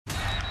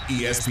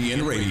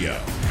ESPN Radio.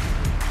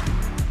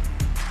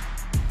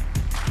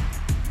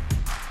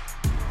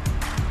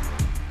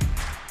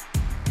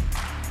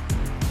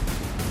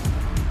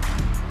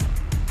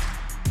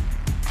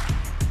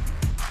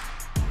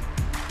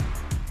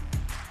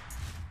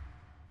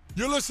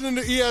 You're listening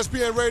to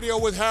ESPN Radio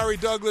with Harry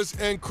Douglas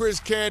and Chris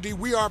Canty.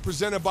 We are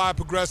presented by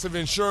Progressive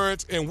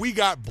Insurance, and we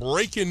got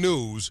breaking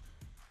news.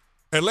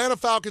 Atlanta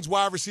Falcons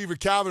wide receiver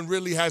Calvin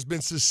Ridley has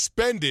been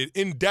suspended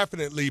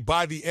indefinitely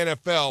by the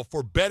NFL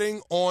for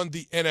betting on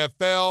the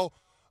NFL.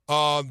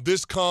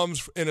 This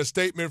comes in a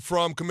statement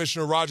from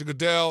Commissioner Roger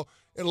Goodell,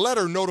 a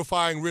letter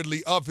notifying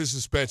Ridley of his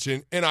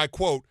suspension, and I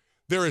quote,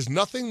 "There is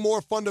nothing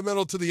more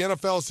fundamental to the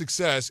NFL's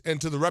success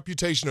and to the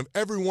reputation of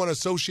everyone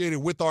associated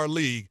with our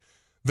league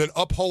than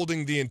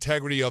upholding the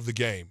integrity of the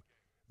game.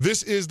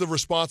 This is the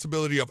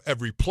responsibility of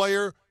every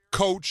player,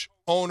 coach,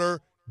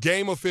 owner,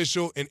 game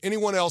official, and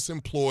anyone else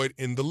employed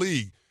in the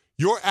league.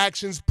 Your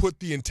actions put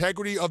the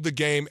integrity of the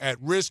game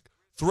at risk,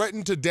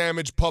 threaten to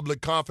damage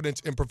public confidence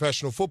in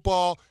professional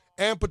football,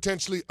 and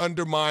potentially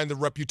undermine the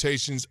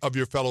reputations of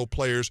your fellow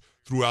players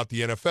throughout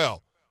the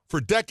NFL. For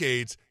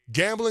decades,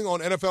 gambling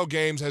on NFL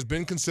games has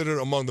been considered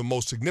among the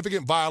most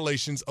significant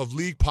violations of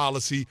league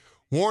policy,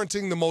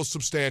 warranting the most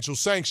substantial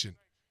sanction.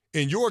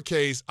 In your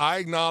case, I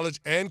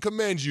acknowledge and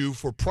commend you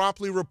for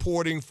promptly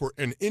reporting for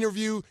an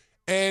interview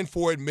and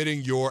for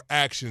admitting your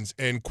actions,"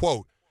 end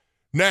quote.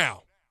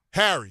 Now,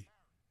 Harry,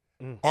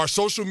 our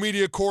social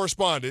media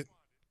correspondent,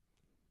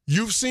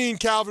 you've seen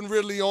Calvin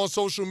Ridley on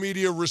social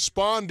media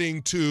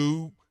responding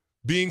to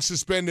being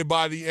suspended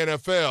by the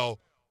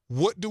NFL.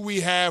 What do we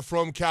have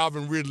from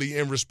Calvin Ridley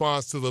in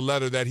response to the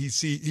letter that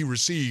he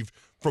received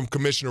from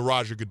Commissioner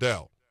Roger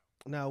Goodell?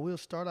 Now, we'll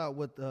start out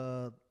with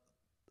a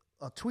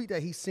tweet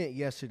that he sent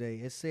yesterday.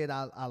 It said,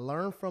 I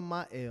learned from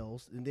my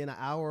L's. And then an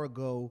hour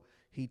ago,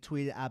 he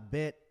tweeted, I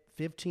bet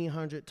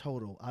 $1,500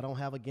 total. I don't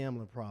have a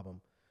gambling problem.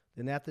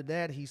 Then after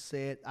that, he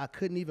said, I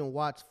couldn't even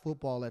watch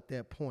football at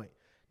that point.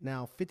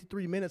 Now,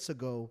 53 minutes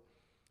ago,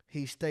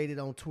 he stated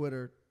on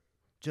Twitter,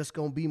 just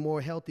going to be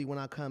more healthy when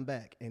I come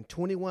back. And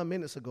 21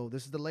 minutes ago,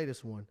 this is the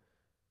latest one,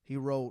 he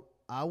wrote,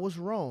 I was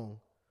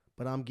wrong,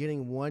 but I'm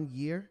getting 1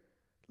 year.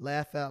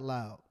 Laugh out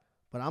loud.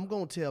 But I'm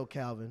going to tell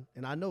Calvin,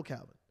 and I know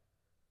Calvin,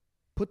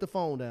 put the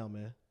phone down,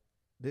 man.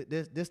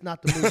 This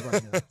not the move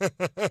right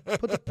now.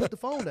 Put the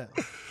phone down.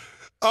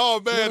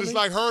 Oh, man, you know it's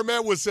like Herm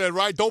Edwards said,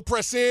 right? Don't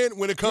press in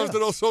when it comes to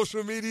those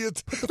social media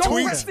tweets.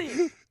 Don't press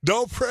in.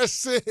 Don't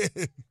press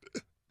in.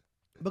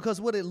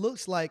 Because what it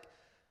looks like,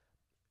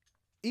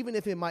 even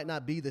if it might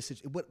not be the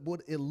situation,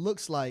 what it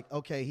looks like,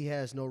 okay, he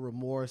has no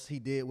remorse. He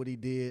did what he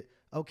did.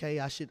 Okay,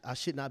 I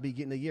should not be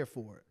getting a year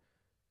for it.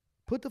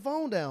 Put the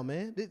phone down,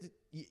 man.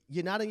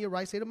 You're not in your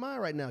right state of mind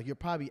right now. You're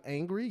probably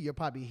angry. You're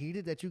probably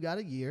heated that you got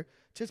a year.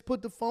 Just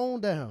put the phone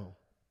down.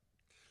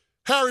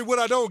 Harry, what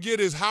I don't get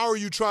is how are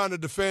you trying to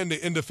defend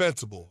the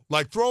indefensible?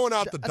 Like throwing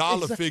out the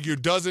dollar figure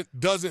doesn't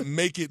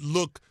make it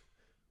look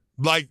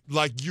like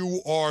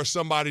you are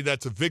somebody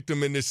that's a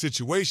victim in this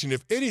situation.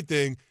 If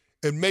anything,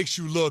 it makes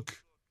you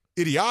look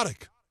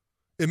idiotic.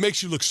 It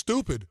makes you look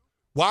stupid.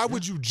 Why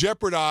would you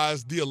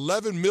jeopardize the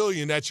 $11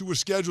 million that you were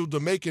scheduled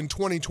to make in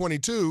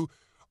 2022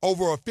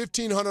 over a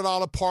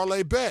 $1,500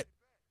 parlay bet?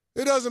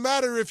 It doesn't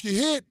matter if you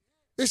hit.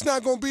 It's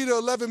not going to be the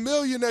 $11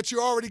 million that you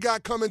already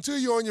got coming to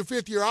you on your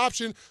fifth-year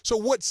option. So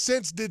what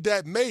sense did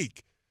that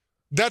make?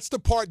 That's the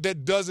part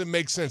that doesn't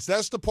make sense.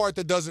 That's the part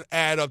that doesn't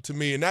add up to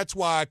me, and that's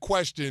why I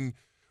question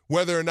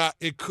whether or not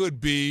it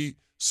could be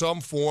some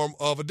form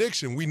of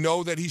addiction. We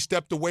know that he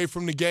stepped away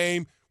from the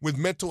game with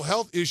mental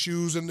health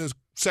issues in the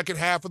second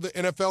half of the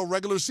NFL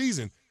regular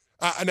season.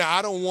 Now,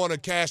 I don't want to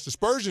cast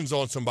aspersions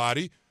on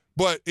somebody,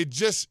 but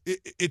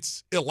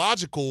it's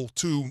illogical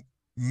to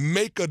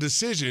make a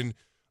decision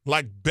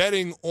like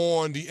betting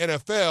on the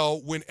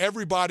NFL when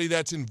everybody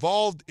that's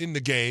involved in the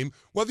game,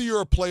 whether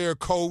you're a player,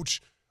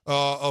 coach,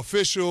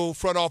 official,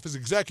 front office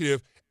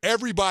executive,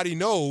 everybody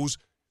knows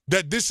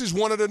that this is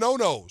one of the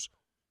no-nos.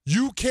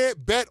 You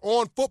can't bet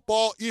on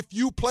football if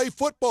you play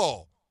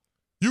football.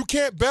 You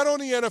can't bet on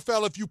the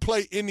NFL if you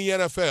play in the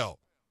NFL.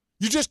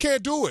 You just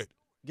can't do it.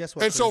 Guess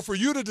what? And so for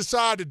you to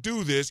decide to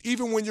do this,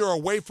 even when you're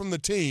away from the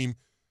team,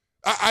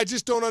 I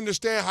just don't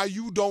understand how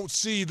you don't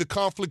see the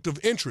conflict of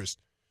interest.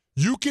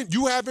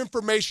 You have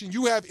information,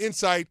 you have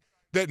insight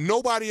that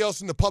nobody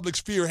else in the public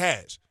sphere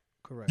has.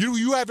 Correct.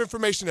 You have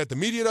information that the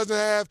media doesn't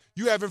have.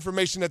 You have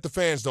information that the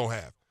fans don't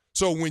have.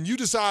 So when you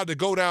decide to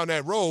go down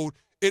that road,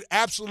 it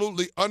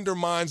absolutely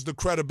undermines the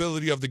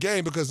credibility of the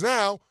game because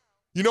now,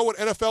 you know what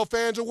NFL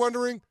fans are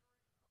wondering?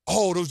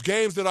 Oh, those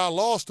games that I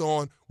lost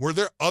on, were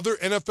there other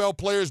NFL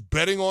players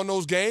betting on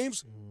those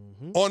games?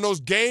 Mm-hmm. On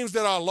those games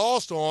that I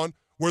lost on,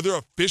 were there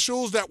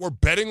officials that were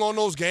betting on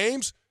those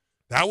games?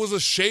 That was a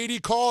shady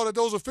call that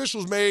those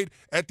officials made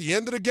at the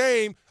end of the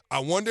game. I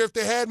wonder if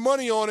they had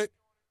money on it.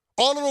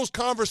 All of those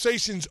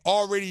conversations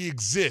already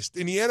exist,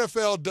 and the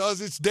NFL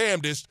does its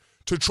damnedest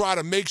to try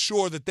to make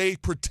sure that they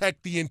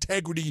protect the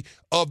integrity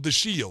of the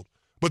shield.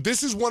 But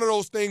this is one of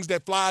those things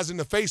that flies in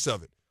the face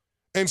of it.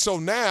 And so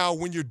now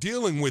when you're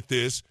dealing with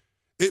this,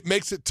 it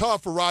makes it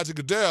tough for Roger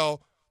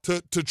Goodell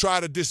to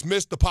try to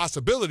dismiss the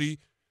possibility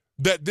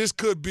that this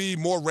could be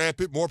more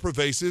rampant, more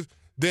pervasive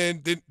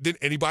than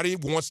anybody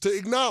wants to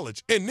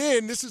acknowledge. And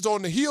then this is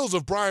on the heels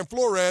of Brian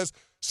Flores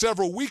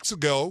several weeks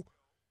ago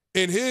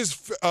in his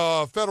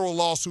federal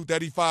lawsuit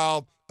that he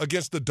filed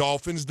against the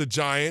Dolphins, the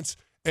Giants,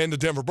 and the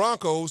Denver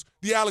Broncos,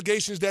 the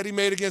allegations that he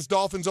made against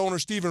Dolphins owner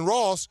Stephen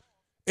Ross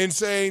in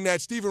saying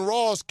that Stephen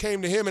Ross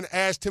came to him and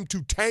asked him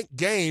to tank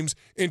games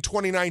in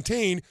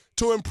 2019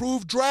 to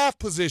improve draft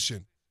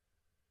position.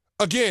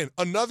 Again,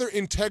 another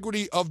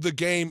integrity of the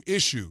game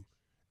issue.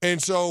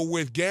 And so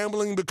with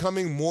gambling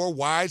becoming more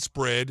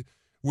widespread,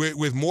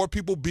 with more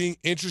people being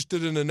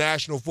interested in the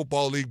National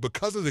Football League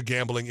because of the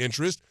gambling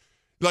interest,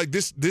 like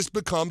this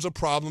becomes a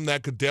problem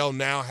that Goodell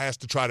now has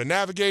to try to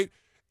navigate.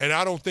 And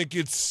I don't think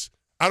it's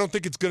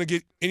going to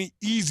get any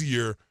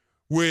easier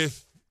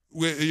with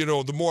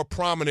the more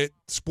prominent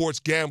sports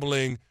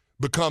gambling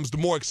becomes, the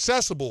more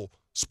accessible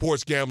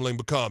sports gambling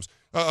becomes.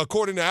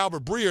 According to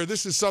Albert Breer,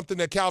 this is something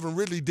that Calvin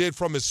Ridley did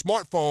from his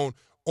smartphone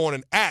on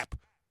an app.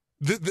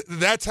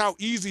 That's how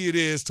easy it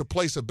is to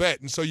place a bet.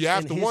 And so you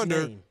have to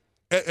wonder,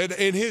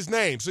 in his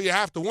name. So you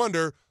have to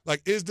wonder,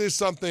 like, is this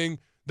something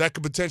that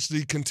could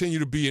potentially continue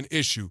to be an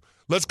issue?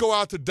 Let's go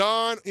out to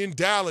Don in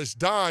Dallas.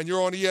 Don,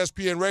 you're on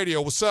ESPN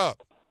Radio. What's up?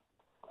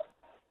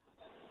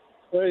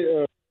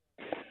 Hey,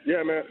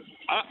 yeah, man.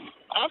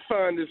 I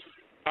find this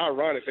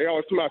ironic. They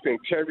always talk about the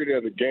integrity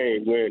of the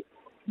game when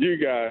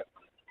you got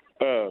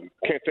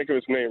can't think of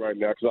his name right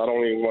now because I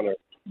don't even want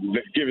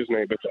to give his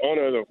name, but the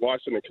owner of the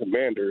Washington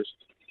Commanders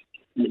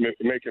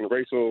making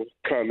racial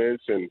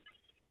comments and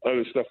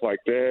other stuff like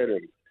that,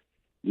 and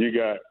you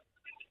got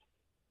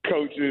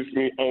coaches,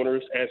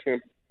 owners asking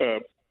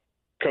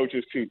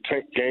coaches to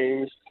tank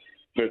games,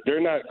 but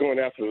they're not going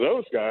after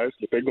those guys,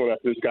 but they're going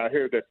after this guy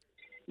here that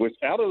was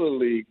out of the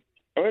league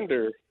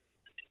under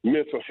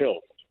mental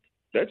health.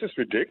 That's just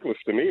ridiculous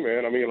to me,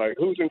 man. I mean, like,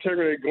 whose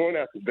integrity are they going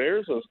after,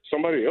 theirs or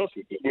somebody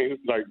else's? I mean,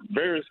 it's like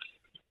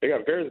they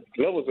got various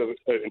levels of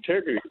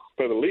integrity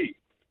for the league.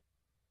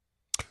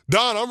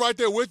 Don, I'm right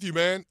there with you,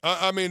 man.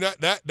 I mean,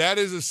 that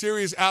is a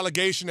serious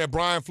allegation that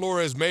Brian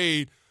Flores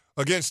made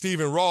against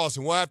Stephen Ross,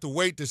 and we'll have to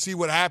wait to see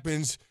what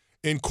happens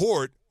in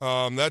court.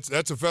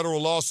 That's a federal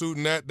lawsuit,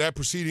 and that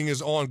proceeding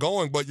is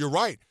ongoing. But you're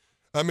right.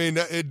 I mean,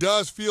 it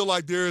does feel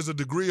like there is a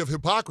degree of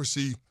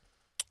hypocrisy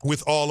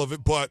with all of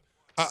it, but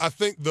I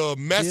think the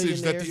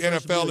message that the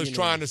NFL is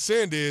trying to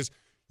send is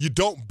you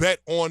don't bet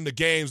on the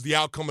games, the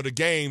outcome of the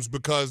games,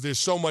 because there's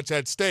so much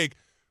at stake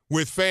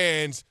with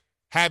fans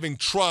having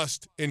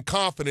trust and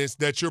confidence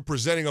that you're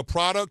presenting a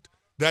product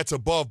that's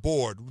above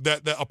board,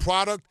 that a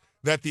product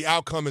that the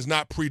outcome is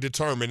not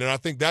predetermined. And I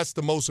think that's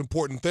the most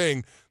important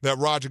thing that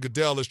Roger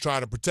Goodell is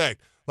trying to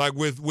protect. Like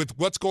with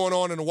what's going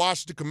on in the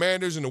Washington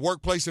Commanders and the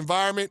workplace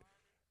environment,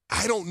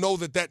 I don't know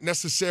that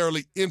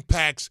necessarily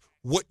impacts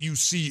what you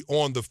see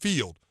on the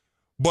field.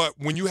 But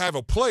when you have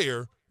a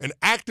player, an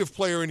active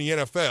player in the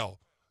NFL,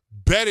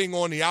 betting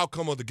on the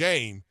outcome of the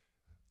game,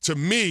 to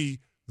me,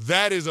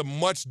 that is a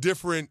much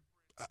different,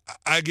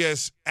 I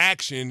guess,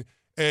 action,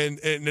 and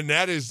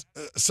that is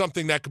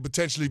something that could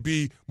potentially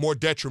be more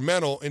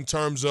detrimental in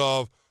terms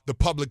of the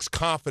public's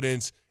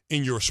confidence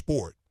in your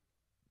sport.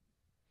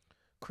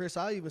 Chris,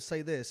 I'll even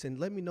say this, and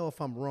let me know if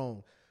I'm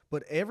wrong,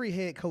 but every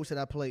head coach that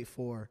I played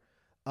for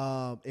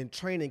in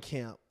training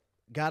camp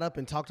got up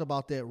and talked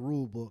about that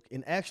rule book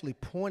and actually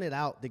pointed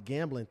out the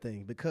gambling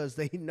thing because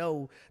they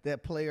know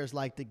that players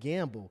like to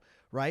gamble,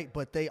 right?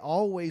 But they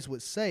always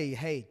would say,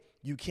 hey,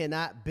 you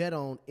cannot bet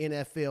on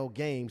NFL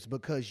games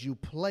because you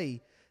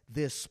play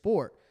this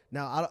sport.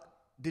 Now,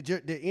 did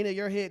any of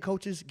your head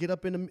coaches get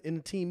up in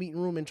the team meeting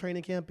room in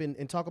training camp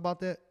and talk about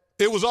that?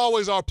 It was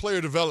always our player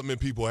development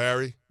people,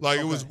 Harry. Like,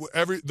 okay. It was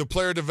the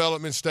player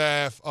development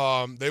staff.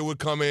 They would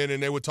come in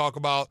and they would talk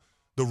about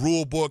the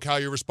rule book, how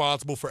you're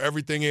responsible for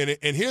everything in it.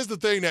 And here's the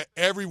thing that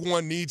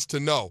everyone needs to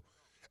know.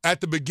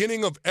 At the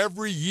beginning of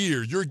every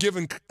year, you're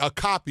given a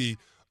copy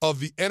of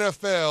the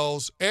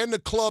NFL's and the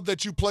club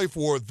that you play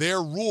for,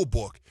 their rule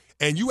book.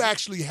 And you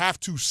actually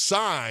have to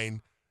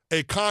sign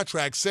a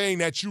contract saying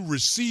that you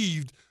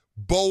received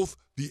both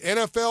the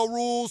NFL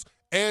rules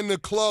and the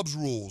club's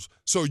rules.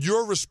 So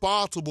you're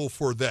responsible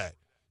for that.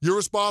 You're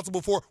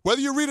responsible for, whether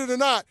you read it or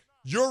not,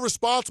 you're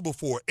responsible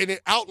for it. And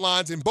it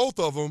outlines in both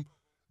of them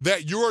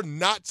that you're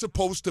not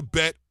supposed to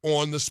bet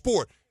on the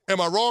sport.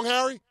 Am I wrong,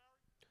 Harry?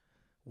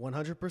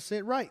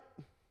 100% right.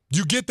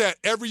 You get that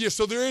every year,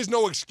 so there is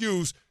no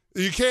excuse.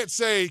 You can't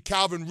say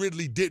Calvin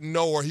Ridley didn't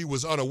know or he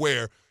was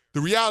unaware.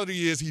 The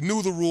reality is he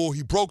knew the rule,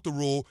 he broke the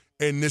rule,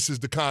 and this is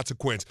the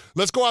consequence.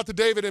 Let's go out to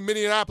David in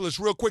Minneapolis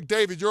real quick.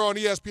 David, you're on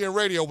ESPN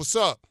Radio. What's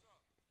up?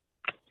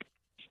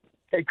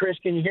 Hey, Chris,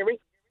 can you hear me?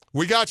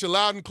 We got you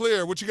loud and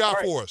clear. What you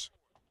got for us?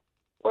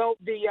 Well,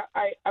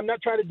 I'm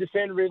not trying to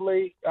defend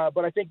Ridley,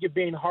 but I think you're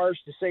being harsh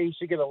to say he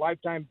should get a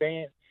lifetime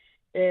ban.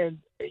 And,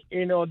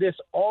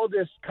 all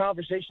this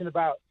conversation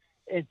about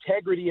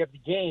integrity of the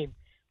game,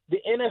 the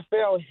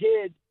NFL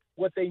hid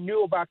what they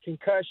knew about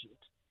concussions.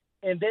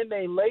 And then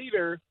they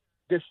later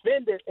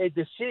defended a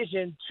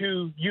decision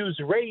to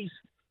use race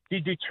to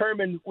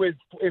determine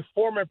if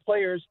former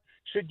players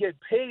should get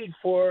paid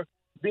for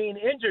being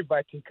injured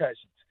by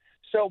concussions.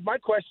 So my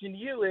question to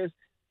you is,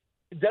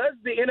 does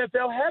the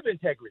NFL have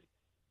integrity?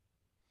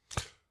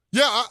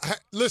 Yeah,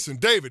 listen,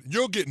 David,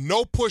 you'll get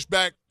no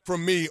pushback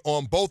from me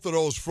on both of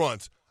those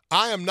fronts.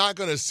 I am not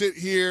going to sit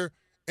here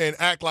and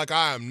act like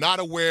I am not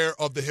aware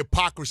of the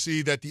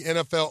hypocrisy that the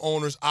NFL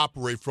owners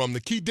operate from.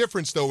 The key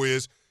difference, though,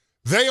 is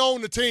they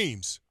own the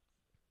teams.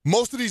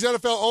 Most of these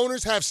NFL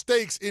owners have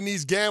stakes in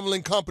these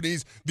gambling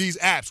companies, these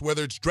apps,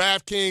 whether it's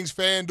DraftKings,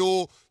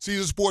 FanDuel,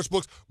 Caesars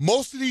Sportsbooks.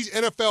 Most of these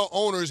NFL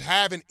owners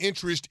have an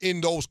interest in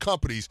those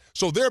companies.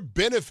 So they're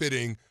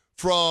benefiting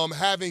from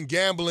having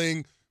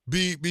gambling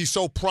be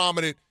so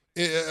prominent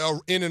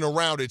in and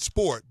around its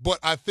sport. But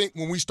I think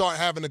when we start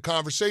having a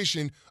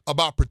conversation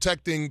about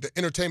protecting the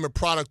entertainment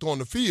product on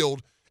the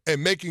field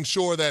and making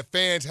sure that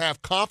fans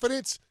have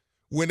confidence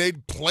when they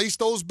place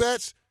those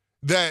bets,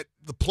 that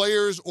the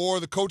players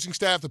or the coaching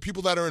staff, the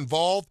people that are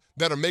involved,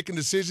 that are making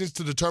decisions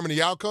to determine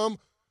the outcome,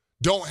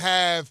 don't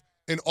have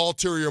an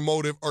ulterior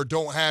motive or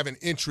don't have an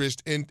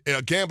interest in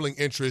a gambling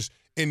interest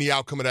in the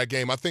outcome of that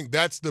game. I think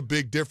that's the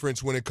big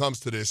difference when it comes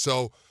to this.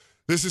 So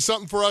this is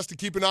something for us to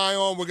keep an eye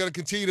on. We're going to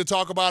continue to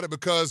talk about it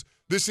because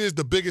this is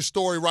the biggest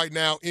story right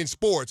now in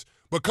sports.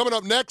 But coming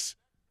up next,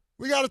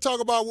 we got to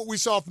talk about what we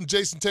saw from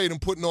Jason Tatum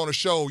putting on a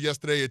show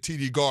yesterday at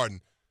TD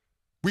Garden.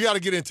 We got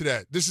to get into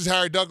that. This is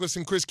Harry Douglas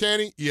and Chris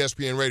Canty,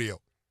 ESPN Radio.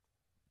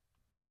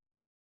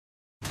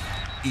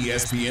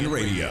 ESPN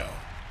Radio.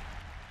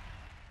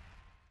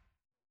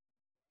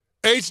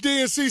 HD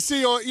and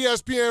CC on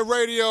ESPN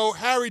Radio.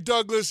 Harry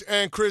Douglas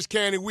and Chris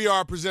Canty. We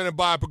are presented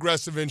by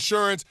Progressive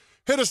Insurance.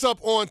 Hit us up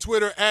on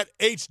Twitter at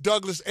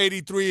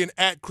HDouglas83 and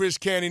at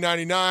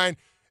ChrisCanty99.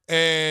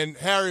 And,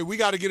 Harry, we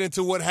got to get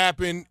into what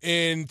happened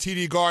in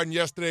TD Garden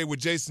yesterday with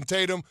Jason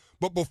Tatum.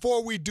 But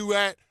before we do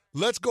that,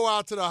 let's go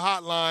out to the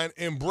hotline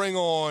and bring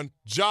on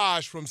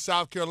Josh from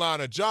South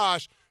Carolina.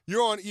 Josh,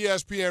 you're on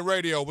ESPN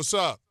Radio. What's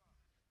up?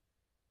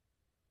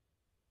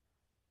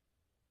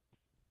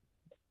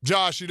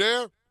 Josh, you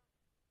there?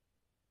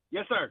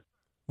 Yes, sir.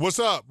 What's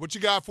up? What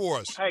you got for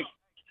us? Hey,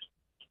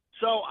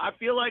 so I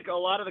feel like a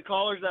lot of the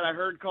callers that I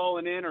heard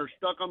calling in are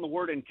stuck on the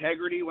word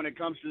integrity when it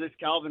comes to this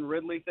Calvin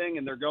Ridley thing,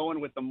 and they're going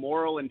with the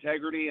moral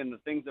integrity and the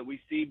things that we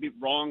see be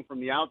wrong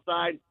from the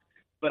outside.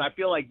 But I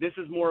feel like this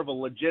is more of a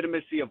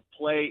legitimacy of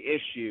play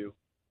issue,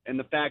 and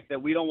the fact that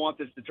we don't want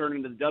this to turn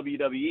into the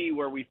WWE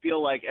where we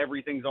feel like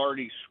everything's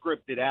already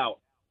scripted out.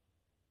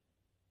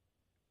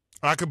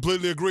 I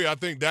completely agree. I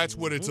think that's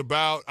what it's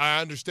about.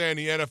 I understand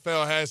the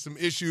NFL has some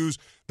issues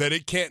that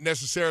it can't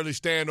necessarily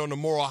stand on the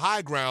moral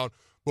high ground,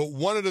 but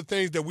one of the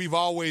things that we've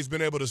always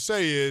been able to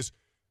say is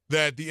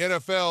that the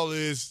NFL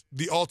is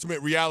the ultimate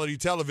reality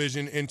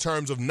television in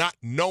terms of not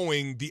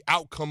knowing the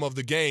outcome of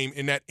the game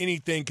and that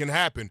anything can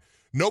happen.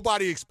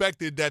 Nobody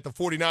expected that the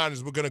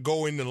 49ers were going to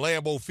go into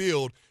Lambeau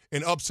Field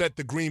and upset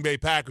the Green Bay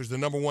Packers, the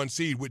number one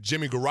seed, with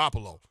Jimmy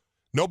Garoppolo.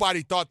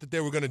 Nobody thought that they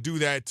were going to do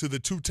that to the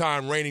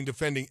two-time reigning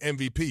defending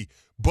MVP,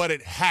 but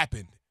it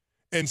happened.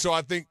 And so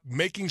I think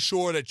making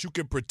sure that you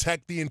can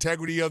protect the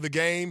integrity of the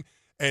game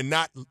and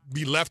not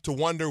be left to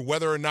wonder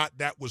whether or not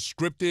that was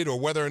scripted or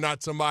whether or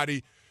not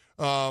somebody,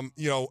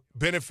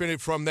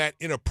 benefited from that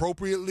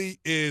inappropriately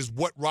is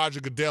what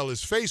Roger Goodell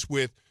is faced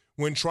with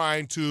when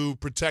trying to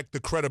protect the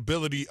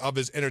credibility of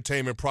his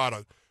entertainment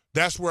product.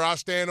 That's where I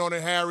stand on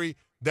it, Harry.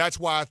 That's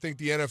why I think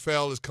the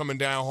NFL is coming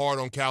down hard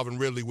on Calvin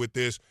Ridley with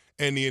this.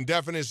 And the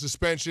indefinite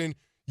suspension,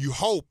 you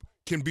hope,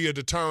 can be a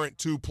deterrent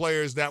to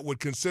players that would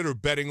consider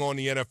betting on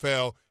the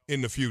NFL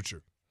in the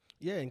future.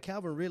 Yeah, and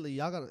Calvin Ridley,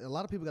 a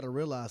lot of people got to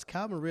realize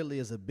Calvin Ridley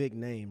is a big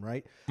name,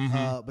 right?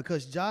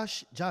 Because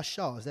Josh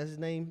Shaw, is that his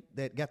name,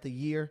 that got the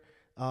year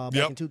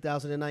back in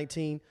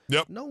 2019?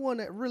 Yep. No one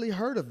that really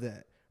heard of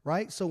that,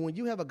 right? So when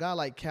you have a guy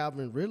like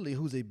Calvin Ridley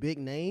who's a big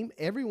name,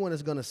 everyone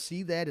is going to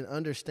see that and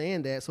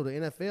understand that. So the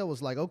NFL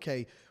was like,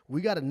 okay,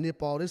 we got to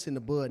nip all this in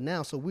the bud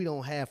now so we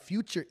don't have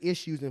future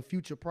issues and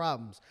future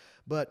problems.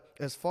 But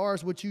as far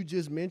as what you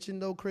just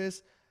mentioned, though,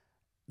 Chris,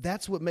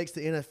 that's what makes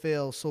the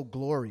NFL so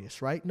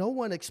glorious, right? No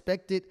one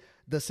expected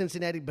the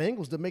Cincinnati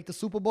Bengals to make the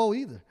Super Bowl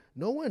either.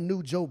 No one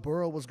knew Joe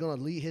Burrow was going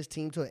to lead his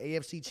team to an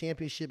AFC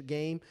championship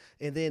game,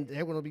 and then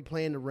they're going to be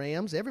playing the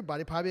Rams.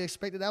 Everybody probably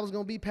expected that was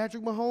going to be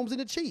Patrick Mahomes and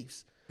the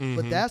Chiefs.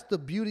 But that's the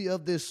beauty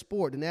of this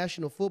sport, the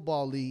National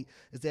Football League,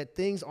 is that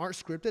things aren't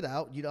scripted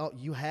out.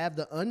 You have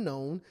the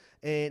unknown,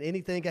 and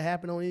anything can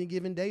happen on any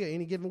given day or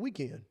any given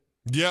weekend.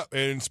 Yep,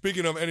 and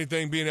speaking of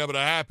anything being able to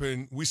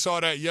happen, we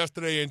saw that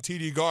yesterday in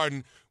TD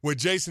Garden with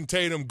Jason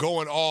Tatum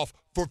going off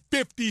for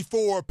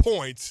 54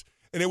 points,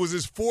 and it was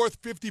his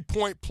fourth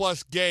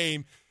 50-point-plus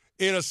game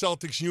in a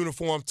Celtics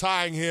uniform,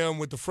 tying him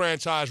with the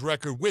franchise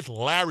record with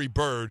Larry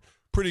Bird.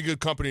 Pretty good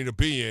company to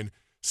be in.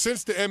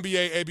 Since the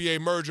NBA-ABA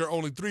merger,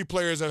 only 3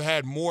 players have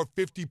had more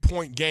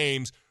 50-point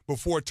games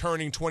before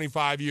turning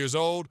 25 years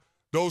old.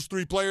 Those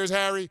 3 players,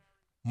 Harry,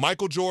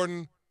 Michael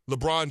Jordan,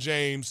 LeBron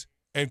James,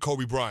 and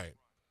Kobe Bryant.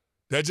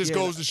 That just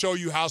goes to show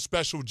you how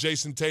special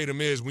Jason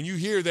Tatum is. When you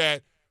hear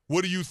that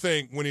What do you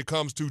think when it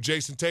comes to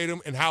Jason Tatum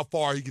and how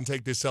far he can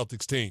take this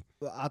Celtics team?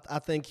 Well, I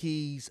think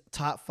he's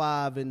top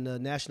 5 in the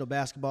National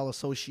Basketball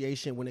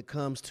Association when it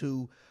comes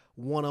to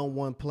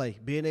one-on-one play,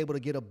 being able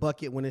to get a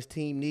bucket when his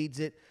team needs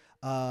it.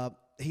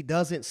 He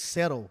doesn't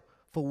settle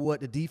for what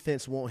the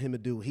defense want him to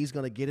do. He's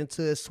going to get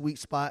into a sweet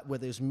spot,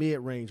 whether it's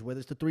mid-range, whether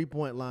it's the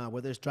three-point line,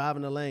 whether it's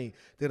driving the lane.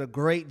 Did a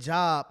great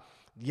job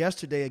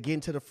yesterday of getting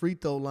to the free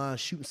throw line,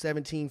 shooting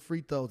 17 free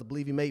throws. I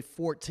believe he made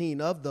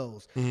 14 of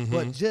those. Mm-hmm.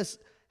 But just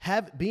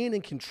being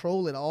in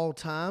control at all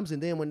times,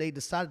 and then when they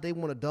decided they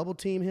want to double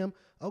team him,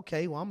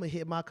 okay, well, I'm going to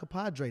hit my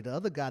compadre, the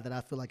other guy that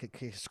I feel like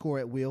can score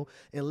at will,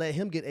 and let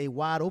him get a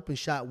wide open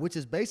shot, which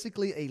is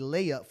basically a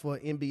layup for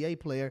an NBA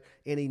player,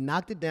 and he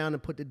knocked it down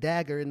and put the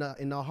dagger in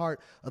the heart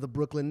of the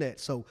Brooklyn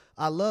Nets. So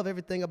I love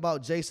everything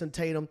about Jason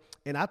Tatum,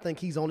 and I think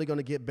he's only going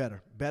to get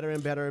better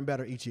and better and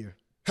better each year.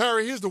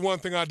 Harry, here's the one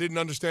thing I didn't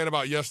understand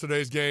about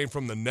yesterday's game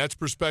from the Nets'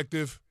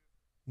 perspective.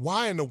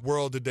 Why in the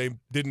world didn't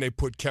they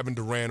put Kevin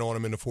Durant on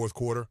him in the fourth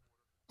quarter?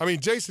 I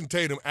mean, Jason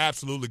Tatum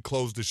absolutely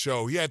closed the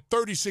show. He had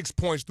 36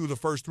 points through the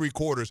first 3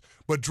 quarters,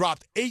 but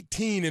dropped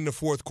 18 in the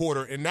fourth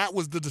quarter, and that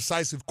was the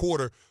decisive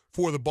quarter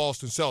for the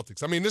Boston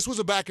Celtics. I mean, this was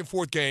a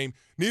back-and-forth game.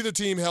 Neither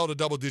team held a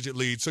double-digit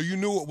lead, so you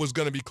knew it was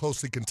going to be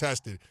closely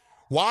contested.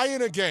 Why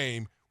in a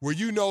game where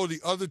you know the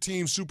other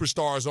team's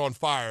superstar is on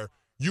fire,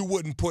 you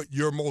wouldn't put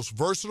your most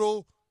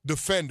versatile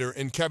defender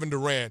in Kevin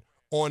Durant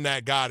on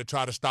that guy to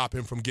try to stop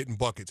him from getting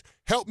buckets?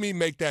 Help me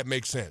make that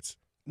make sense.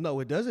 No,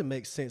 it doesn't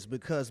make sense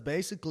because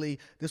basically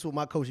this is what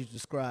my coach used to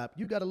describe.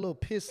 You got a little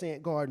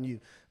pissant guarding you.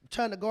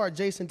 Trying to guard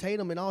Jason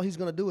Tatum, and all he's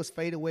going to do is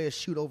fade away and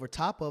shoot over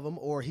top of him,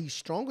 or he's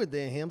stronger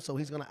than him, so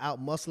he's going to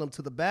out-muscle him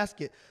to the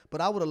basket. But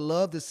I would have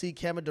loved to see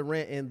Kevin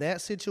Durant in that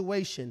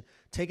situation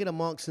take it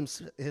amongst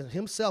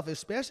himself,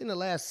 especially in the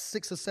last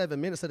 6 or 7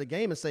 minutes of the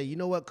game, and say, you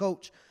know what,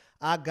 Coach,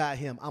 I got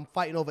him. I'm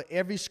fighting over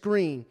every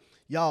screen.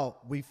 Y'all,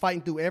 we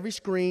fighting through every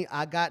screen.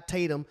 I got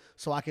Tatum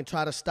so I can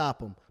try to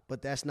stop him.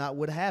 But that's not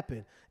what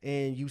happened.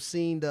 And you've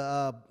seen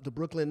the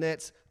Brooklyn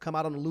Nets come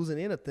out on the losing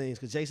end of things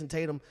because Jason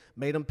Tatum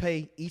made them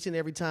pay each and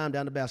every time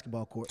down the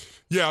basketball court.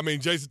 Yeah, I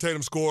mean, Jason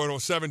Tatum scored on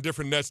 7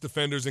 different Nets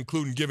defenders,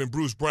 including giving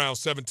Bruce Brown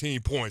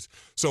 17 points.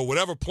 So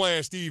whatever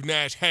plan Steve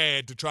Nash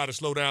had to try to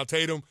slow down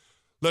Tatum,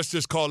 let's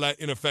just call that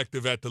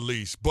ineffective at the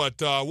least.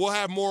 But we'll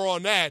have more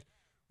on that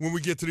when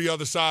we get to the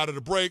other side of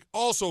the break.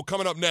 Also,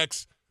 coming up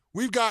next,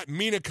 we've got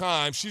Mina.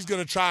 She's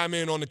going to chime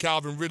in on the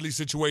Calvin Ridley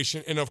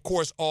situation and, of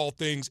course, all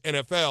things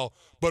NFL.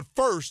 But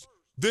first,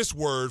 this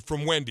word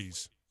from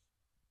Wendy's.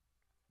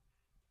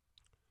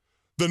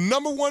 The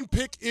number 1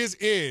 pick is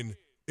in.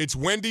 It's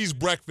Wendy's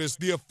breakfast,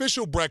 the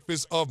official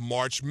breakfast of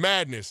March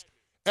Madness.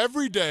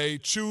 Every day,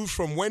 choose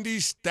from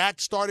Wendy's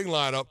stacked starting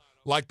lineup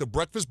like the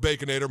Breakfast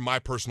Baconator, my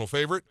personal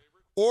favorite,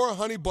 or a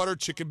honey butter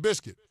chicken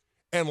biscuit.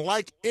 And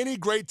like any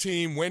great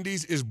team,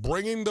 Wendy's is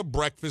bringing the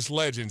breakfast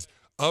legends.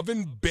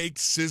 Oven-baked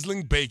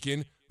sizzling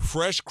bacon,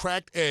 fresh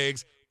cracked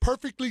eggs,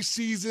 perfectly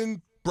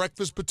seasoned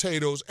breakfast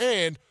potatoes,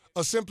 and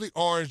a Simply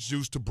Orange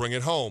juice to bring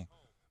it home.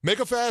 Make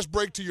a fast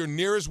break to your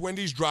nearest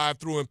Wendy's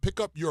drive-thru and pick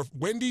up your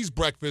Wendy's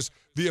breakfast,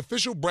 the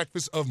official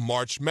breakfast of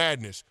March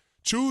Madness.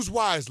 Choose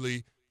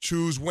wisely.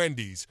 Choose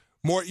Wendy's.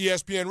 More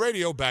ESPN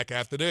Radio back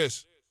after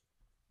this.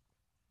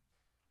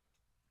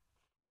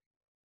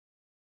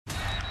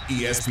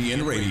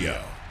 ESPN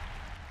Radio.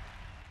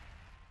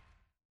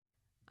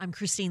 I'm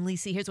Christine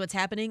Lisi. Here's what's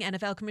happening.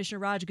 NFL Commissioner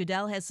Roger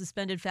Goodell has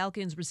suspended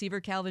Falcons receiver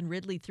Calvin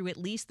Ridley through at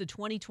least the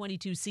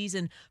 2022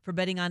 season for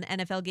betting on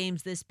NFL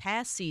games this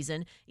past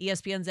season.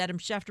 ESPN's Adam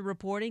Schefter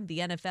reporting the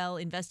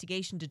NFL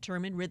investigation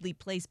determined Ridley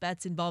placed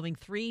bets involving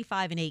 3,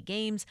 5, and 8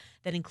 games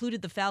that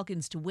included the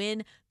Falcons to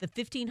win. The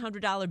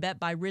 $1,500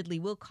 bet by Ridley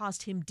will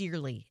cost him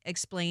dearly,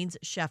 explains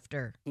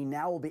Schefter. He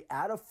now will be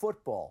out of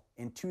football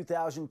in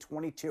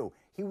 2022.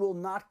 He will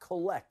not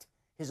collect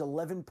his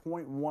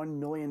 $11.1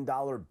 million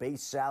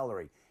base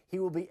salary. He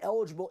will be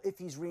eligible, if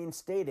he's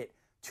reinstated,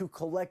 to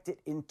collect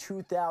it in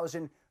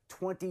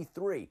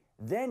 2023.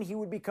 Then he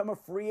would become a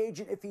free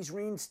agent if he's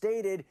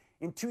reinstated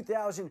in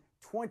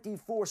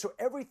 2024. So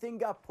everything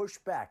got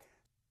pushed back.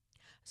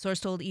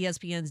 Source told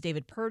ESPN's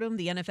David Purdom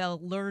the NFL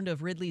learned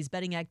of Ridley's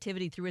betting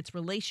activity through its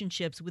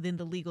relationships within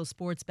the legal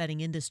sports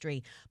betting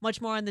industry. Much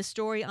more on this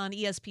story on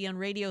ESPN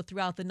Radio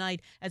throughout the night,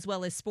 as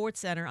well as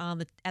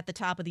SportsCenter at the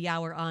top of the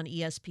hour on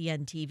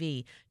ESPN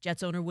TV.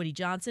 Jets owner Woody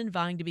Johnson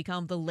vying to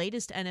become the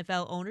latest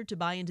NFL owner to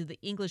buy into the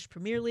English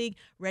Premier League,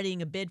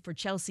 readying a bid for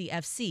Chelsea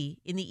FC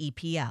in the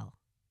EPL.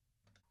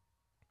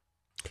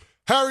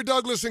 Harry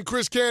Douglas and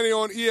Chris Canty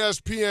on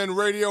ESPN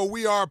Radio.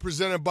 We are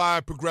presented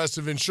by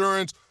Progressive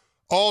Insurance.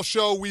 All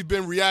show, we've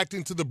been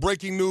reacting to the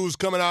breaking news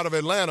coming out of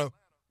Atlanta.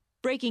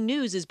 Breaking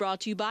news is brought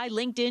to you by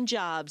LinkedIn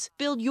Jobs.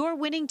 Build your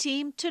winning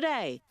team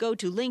today. Go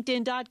to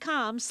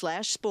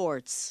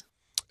linkedin.com/sports.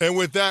 And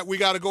with that, we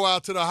got to go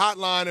out to the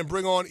hotline and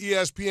bring on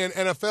ESPN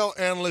NFL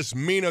analyst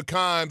Mina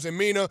Kimes. And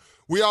Mina,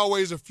 we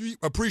always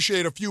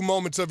appreciate a few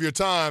moments of your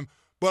time,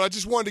 but I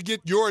just wanted to get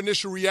your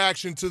initial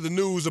reaction to the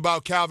news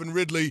about Calvin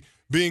Ridley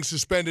being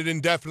suspended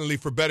indefinitely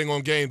for betting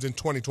on games in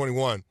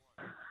 2021.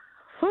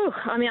 Whew,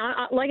 I mean,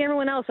 like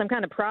everyone else, I'm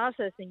kind of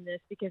processing this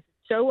because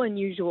it's so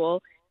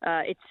unusual.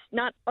 It's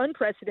not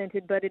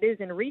unprecedented, but it is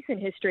in recent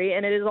history,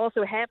 and it is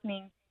also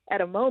happening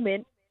at a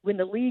moment when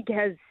the league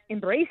has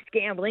embraced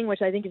gambling,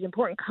 which I think is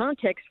important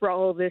context for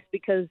all of this,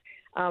 because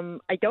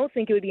I don't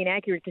think it would be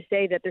inaccurate to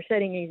say that they're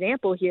setting an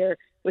example here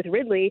with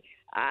Ridley.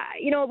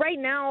 Right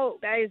now,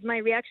 guys, my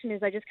reaction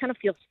is I just kind of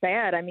feel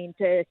sad. I mean,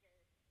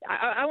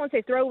 I won't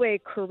say throw away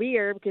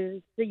career because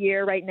it's a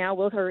year right now.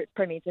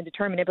 It's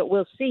indeterminate, but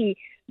we'll see.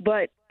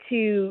 But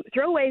to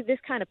throw away this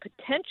kind of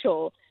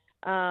potential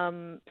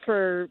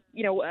for,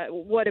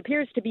 what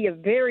appears to be a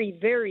very,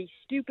 very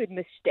stupid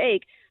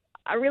mistake,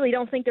 I really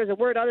don't think there's a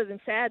word other than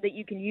sad that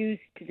you can use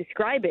to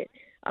describe it.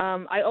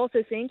 I also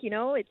think,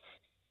 it's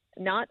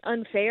not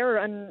unfair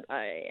or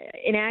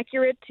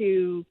inaccurate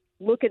to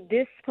look at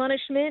this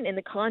punishment in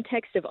the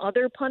context of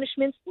other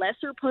punishments,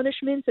 lesser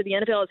punishments that the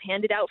NFL has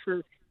handed out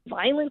for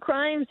violent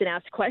crimes and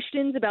ask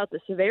questions about the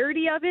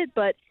severity of it.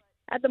 But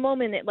at the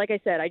moment, like I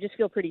said, I just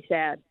feel pretty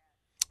sad.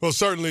 Well,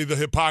 certainly the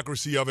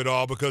hypocrisy of it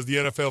all, because the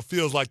NFL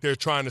feels like they're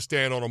trying to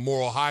stand on a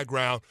moral high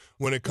ground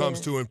when it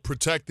comes to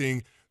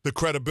protecting the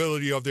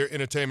credibility of their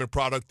entertainment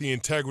product, the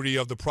integrity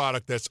of the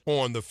product that's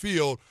on the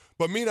field.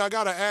 But, Mina, I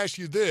got to ask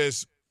you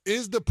this.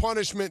 Is the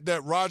punishment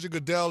that Roger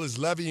Goodell is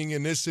levying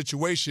in this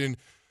situation,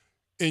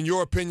 in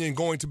your opinion,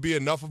 going to be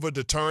enough of a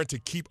deterrent to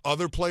keep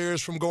other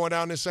players from going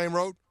down this same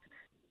road?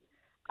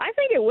 I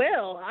think it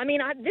will. I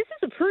mean, this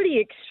is a pretty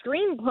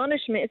extreme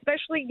punishment,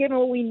 especially given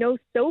what we know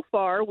so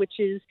far, which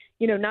is,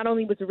 not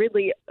only was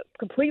Ridley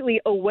completely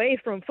away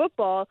from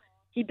football,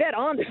 he bet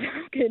on the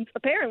Falcons,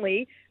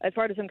 apparently, as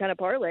part of some kind of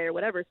parlay or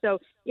whatever. So,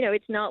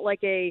 it's not like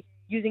a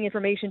using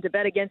information to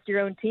bet against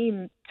your own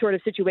team sort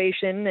of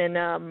situation,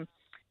 and,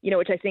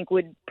 which I think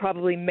would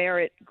probably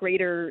merit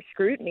greater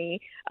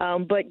scrutiny.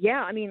 But,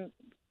 yeah, I mean,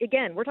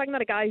 again, we're talking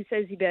about a guy who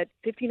says he bet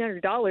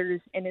 $1,500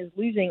 and is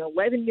losing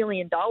 $11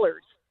 million.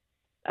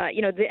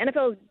 The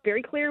NFL is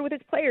very clear with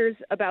its players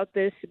about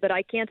this, but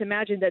I can't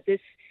imagine that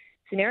this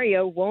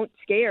scenario won't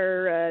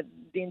scare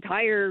the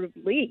entire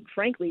league,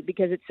 frankly,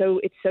 because it's so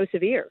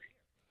severe.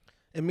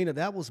 And Mina,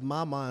 that was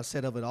my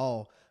mindset of it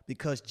all,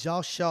 because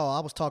Josh Shaw,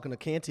 I was talking to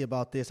Canty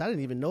about this. I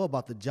didn't even know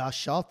about the Josh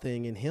Shaw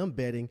thing and him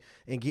betting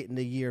and getting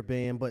the year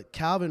ban, but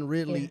Calvin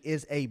Ridley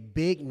is a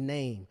big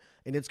name.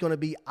 And it's going to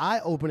be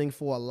eye-opening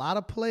for a lot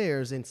of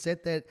players and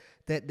set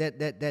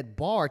that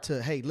bar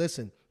to, hey,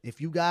 listen, if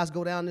you guys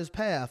go down this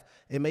path,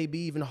 it may be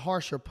even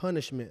harsher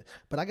punishment.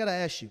 But I got to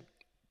ask you,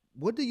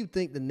 what do you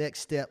think the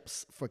next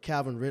steps for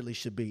Calvin Ridley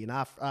should be? And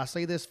I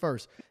say this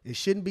first. It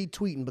shouldn't be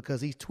tweeting,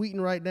 because he's tweeting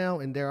right now,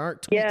 and there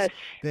aren't tweets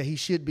that he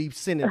should be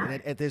sending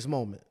at this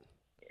moment.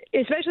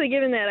 Especially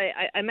given that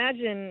I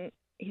imagine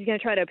he's going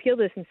to try to appeal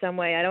this in some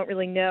way. I don't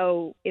really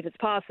know if it's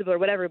possible or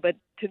whatever, but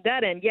to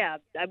that end,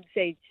 I would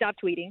say stop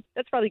tweeting.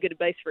 That's probably good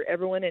advice for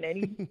everyone in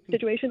any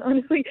situation,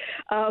 honestly.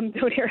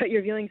 Don't air out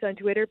your feelings on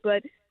Twitter.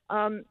 But,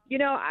 I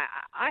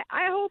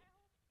hope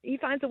he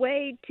finds a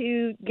way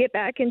to get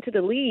back into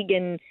the league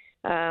and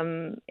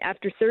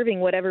after serving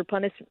whatever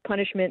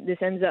punishment this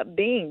ends up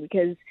being,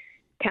 because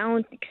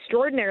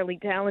extraordinarily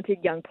talented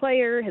young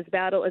player, has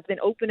been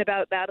open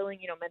about battling,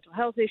 mental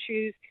health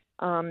issues.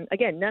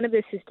 Again, none of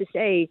this is to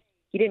say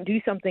he didn't do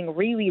something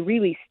really,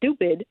 really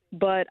stupid,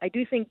 but I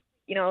do think,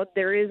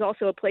 there is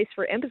also a place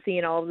for empathy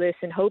in all of this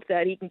and hope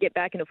that he can get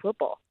back into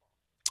football.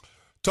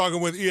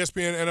 Talking with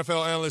ESPN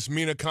NFL analyst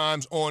Mina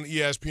Kimes on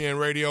ESPN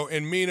Radio.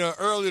 And Mina,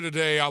 earlier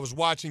today I was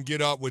watching Get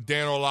Up with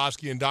Dan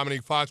Orlovsky and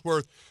Dominique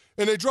Foxworth,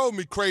 and they drove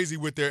me crazy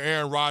with their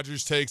Aaron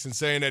Rodgers takes and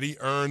saying that he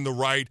earned the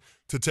right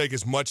to take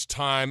as much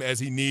time as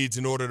he needs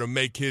in order to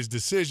make his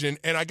decision.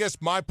 And I guess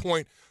my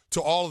point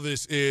to all of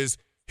this is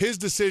his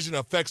decision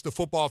affects the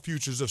football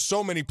futures of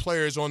so many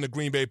players on the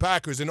Green Bay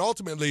Packers, and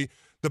ultimately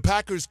the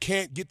Packers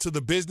can't get to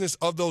the business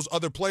of those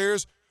other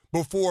players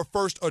before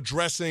first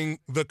addressing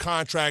the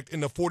contract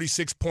and the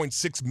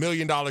 $46.6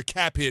 million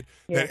cap hit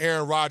that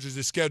Aaron Rodgers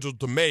is scheduled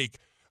to make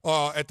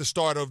at the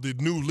start of the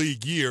new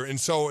league year. And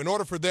so in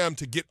order for them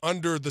to get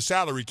under the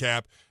salary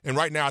cap, and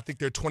right now I think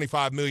they're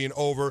 $25 million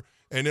over,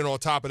 and then on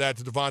top of that,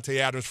 the Devontae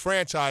Adams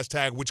franchise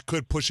tag, which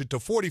could push it to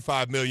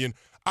 $45 million,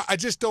 I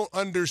just don't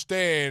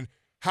understand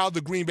how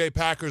the Green Bay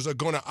Packers are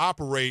going to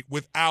operate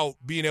without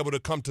being able to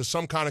come to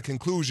some kind of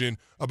conclusion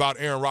about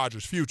Aaron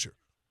Rodgers' future.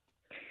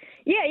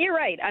 Yeah, you're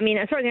right. I mean,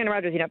 as far as Aaron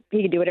Rodgers,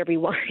 he can do whatever he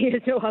wants. He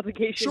has no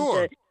obligation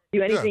to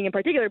do anything in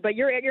particular. But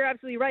you're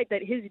absolutely right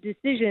that his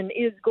decision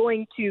is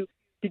going to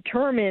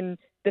determine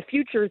the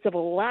futures of a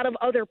lot of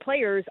other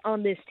players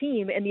on this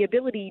team and the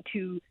ability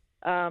to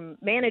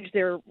manage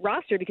their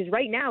roster, because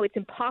right now it's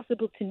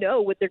impossible to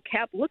know what their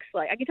cap looks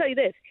like. I can tell you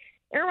this.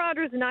 Aaron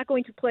Rodgers is not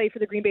going to play for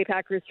the Green Bay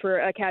Packers for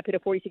a cap hit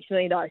of $46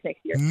 million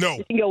next year. No.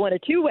 It can go one of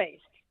two ways.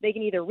 They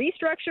can either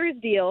restructure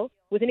his deal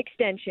with an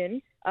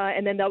extension,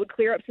 and then that would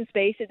clear up some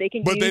space that they can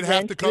use. But they'd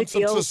have to come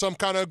to some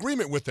kind of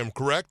agreement with him,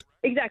 correct?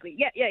 Exactly.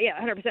 Yeah,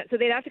 100%. So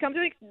they'd have to come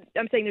to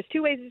I'm saying there's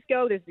two ways this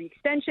go. There's the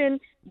extension.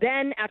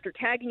 Then after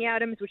tagging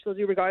Adams, which they'll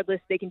do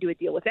regardless, they can do a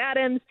deal with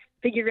Adams,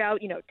 figure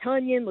out,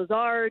 Tunyon,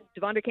 Lazard,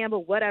 Devondre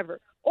Campbell, whatever.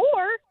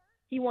 Or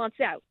he wants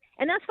out.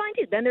 And that's fine,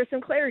 too. Then there's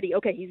some clarity.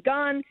 Okay, he's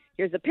gone.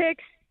 Here's the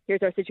picks.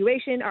 Here's our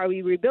situation. Are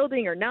we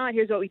rebuilding or not?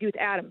 Here's what we do with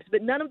Adams.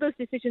 But none of those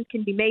decisions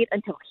can be made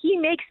until he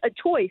makes a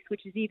choice,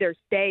 which is either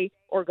stay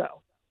or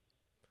go.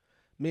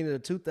 Meaning the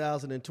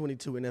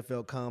 2022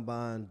 NFL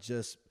Combine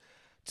just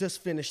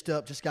finished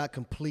up, just got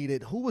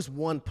completed. Who was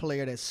one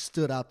player that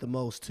stood out the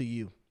most to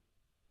you?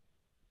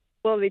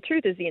 Well, the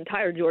truth is the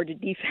entire Georgia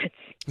defense.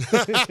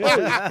 Holy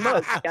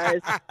smokes, guys.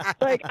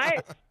 Like,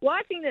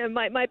 watching them,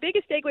 my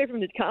biggest takeaway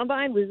from this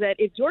Combine was that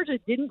if Georgia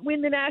didn't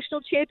win the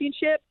national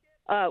championship,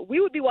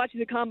 we would be watching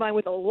the Combine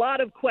with a lot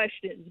of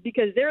questions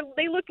because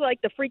they look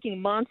like the freaking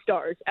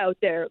monsters out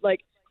there.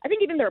 Like, I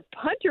think even their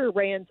punter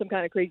ran some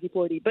kind of crazy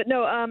 40. But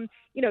no,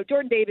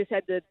 Jordan Davis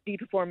had the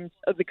performance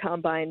of the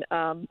Combine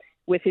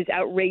with his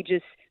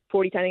outrageous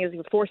 40 time. I think it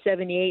was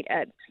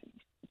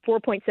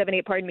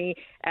 4.78,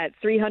 at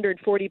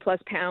 340-plus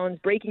pounds,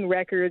 breaking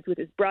records with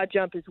his broad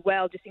jump as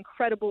well. Just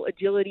incredible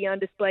agility on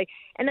display.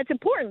 And that's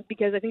important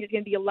because I think there's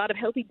going to be a lot of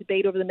healthy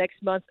debate over the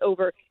next month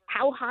over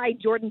how high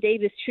Jordan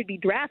Davis should be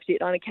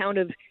drafted on account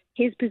of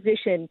his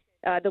position,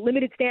 the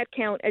limited stat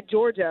count at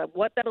Georgia,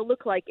 what that'll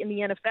look like in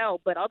the NFL.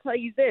 But I'll tell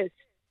you this,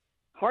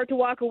 hard to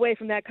walk away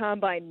from that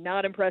Combine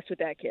not impressed with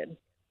that kid.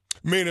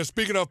 Mina,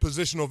 speaking of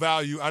positional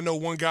value, I know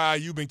one guy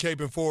you've been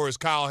caping for is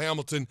Kyle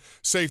Hamilton,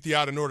 safety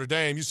out of Notre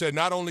Dame. You said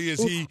not only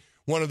is he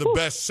one of the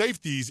best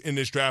safeties in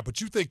this draft, but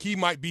you think he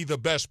might be the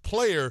best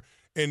player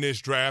in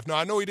this draft. Now,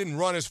 I know he didn't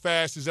run as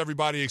fast as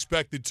everybody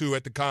expected to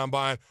at the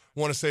Combine. I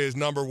want to say his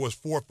number was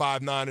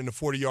 4.59 in the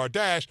 40-yard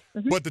dash,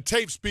 but the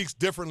tape speaks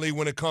differently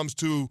when it comes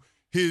to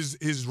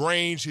his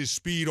range, his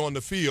speed on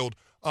the field.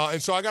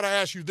 And so I got to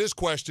ask you this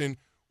question.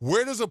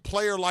 Where does a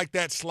player like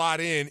that slide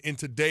in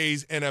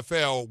today's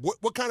NFL?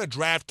 What kind of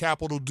draft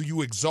capital do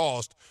you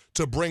exhaust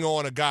to bring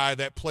on a guy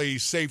that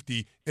plays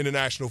safety in the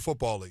National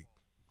Football League?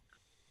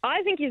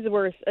 I think he's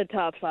worth a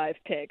top 5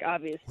 pick,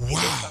 obviously.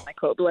 Wow.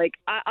 Like,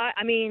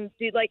 I mean,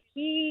 dude, like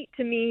he,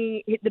 to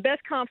me, the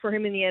best comp for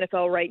him in the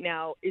NFL right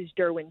now is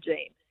Derwin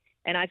James.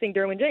 And I think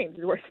Derwin James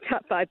is worth a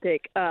top 5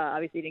 pick.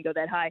 Obviously, he didn't go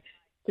that high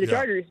to the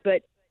Chargers,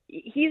 but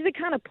he's the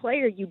kind of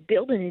player you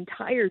build an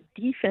entire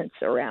defense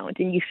around,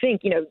 and you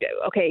think,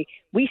 okay,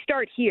 we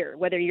start here,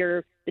 whether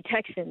you're the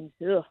Texans,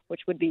 which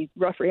would be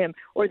rough for him,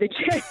 or the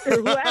Jets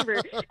or whoever,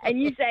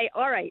 and you say,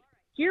 all right,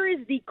 here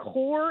is the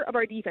core of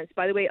our defense.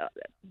 By the way,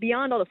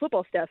 beyond all the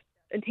football stuff,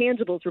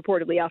 intangibles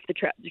reportedly off the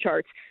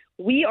charts,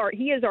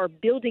 he is our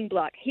building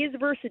block. His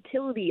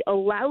versatility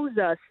allows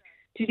us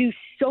to do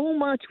so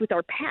much with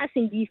our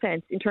passing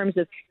defense in terms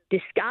of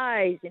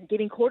disguise and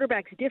giving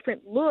quarterbacks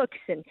different looks,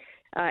 and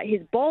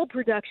his ball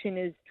production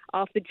is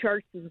off the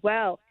charts as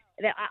well.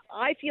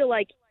 I feel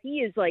like he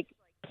is like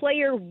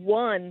player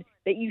one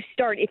that you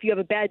start if you have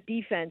a bad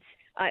defense,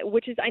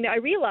 which is, I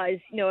realize,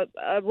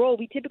 a role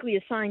we typically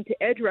assign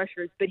to edge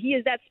rushers, but he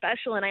is that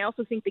special, and I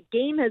also think the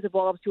game has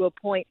evolved to a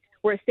point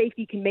where a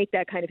safety can make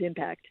that kind of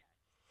impact.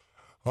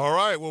 All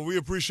right. Well, we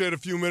appreciate a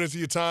few minutes of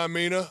your time,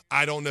 Mina.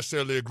 I don't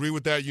necessarily agree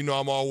with that.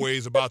 I'm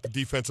always about the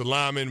defensive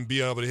lineman and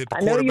being able to hit the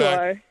quarterback. I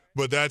know you are.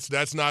 But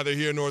that's neither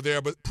here nor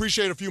there. But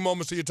appreciate a few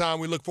moments of your time.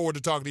 We look forward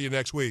to talking to you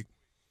next week.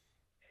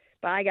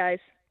 Bye, guys.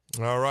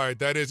 All right.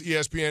 That is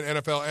ESPN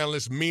NFL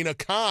analyst Mina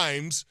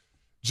Kimes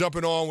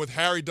jumping on with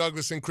Harry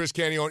Douglas and Chris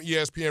Canty on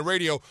ESPN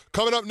Radio.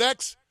 Coming up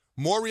next,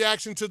 more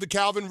reaction to the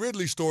Calvin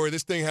Ridley story.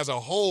 This thing has a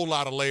whole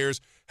lot of layers.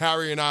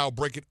 Harry and I will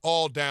break it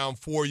all down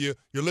for you.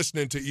 You're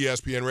listening to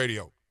ESPN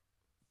Radio.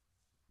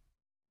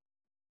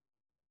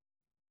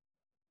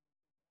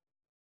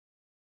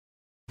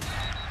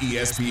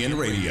 ESPN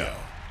Radio.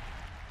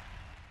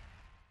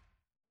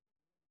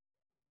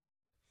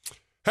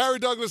 Harry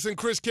Douglas and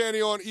Chris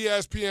Canty on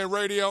ESPN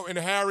Radio. And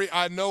Harry,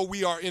 I know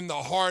we are in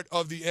the heart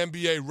of the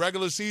NBA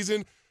regular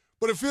season,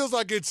 but it feels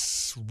like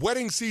it's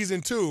wedding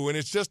season too, and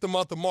it's just the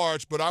month of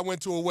March. But I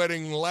went to a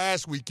wedding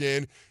last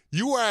weekend.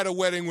 You were at a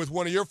wedding with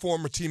one of your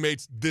former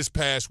teammates this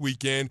past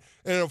weekend.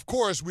 And, of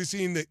course, we've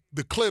seen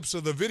the clips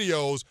of the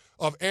videos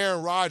of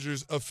Aaron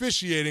Rodgers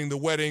officiating the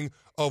wedding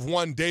of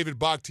one David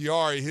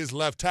Bakhtiari, his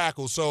left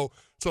tackle. So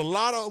it's a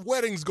lot of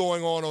weddings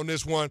going on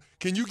this one.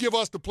 Can you give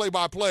us the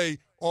play-by-play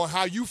on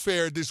how you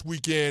fared this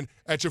weekend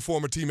at your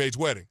former teammate's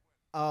wedding?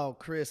 Oh,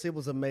 Chris, it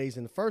was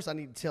amazing. First, I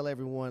need to tell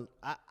everyone,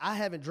 I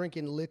haven't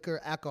drinking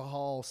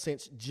alcohol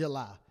since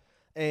July.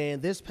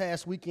 And this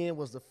past weekend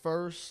was the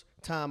first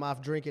time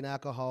I've drinking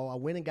alcohol. I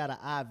went and got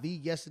an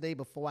IV yesterday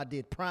before I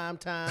did prime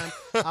time.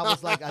 I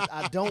was like,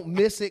 I don't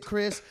miss it,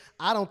 Chris.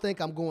 I don't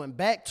think I'm going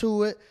back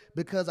to it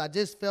because I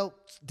just felt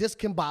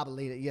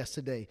discombobulated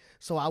yesterday.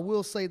 So I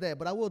will say that.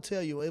 But I will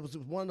tell you, it was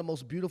one of the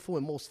most beautiful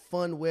and most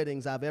fun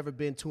weddings I've ever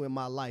been to in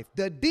my life.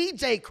 The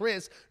DJ,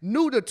 Chris,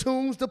 knew the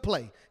tunes to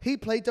play. He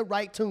played the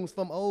right tunes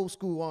from old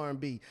school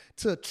R&B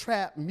to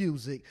trap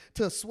music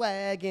to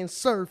swag and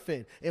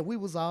surfing. And we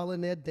was all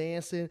in there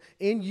dancing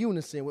in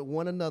unison with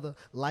one another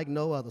like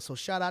no other. So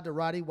shout out to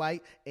Roddy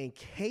White and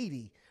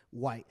Katie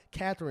White.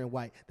 Catherine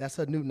White. That's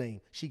her new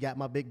name. She got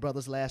my big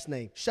brother's last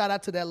name. Shout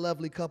out to that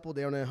lovely couple.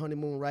 They're on their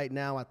honeymoon right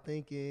now. I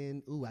think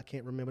I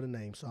can't remember the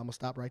name, so I'm going to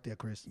stop right there,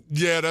 Chris.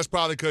 Yeah, that's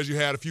probably because you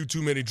had a few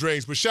too many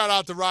drinks. But shout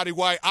out to Roddy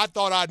White. I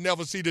thought I'd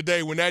never see the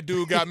day when that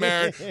dude got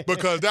married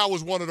because that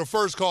was one of the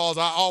first calls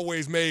I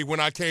always made when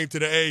I came to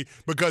the A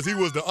because he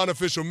was the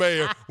unofficial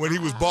mayor when he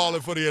was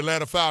balling for the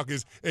Atlanta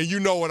Falcons. And you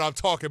know what I'm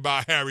talking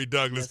about, Harry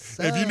Douglas.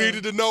 Yes, if you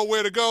needed to know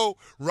where to go,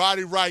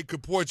 Roddy White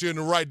could point you in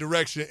the right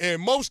direction.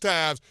 And most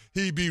times,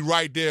 he'd be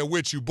right there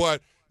with you.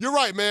 But you're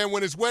right, man.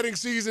 When it's wedding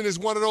season, it's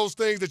one of those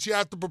things that you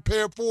have to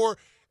prepare for.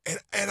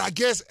 And I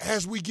guess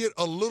as we get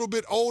a little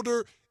bit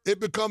older, it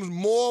becomes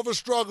more of a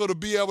struggle to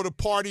be able to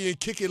party and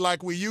kick it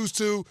like we used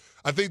to.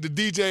 I think the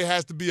DJ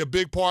has to be a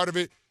big part of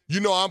it. You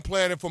know, I'm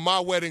planning for my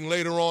wedding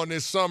later on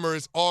this summer.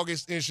 It's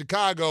August in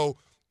Chicago.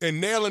 And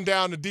nailing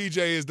down the DJ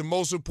is the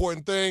most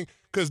important thing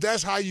because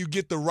that's how you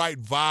get the right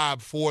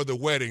vibe for the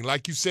wedding.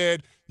 Like you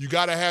said, you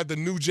got to have the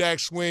New Jack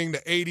Swing, the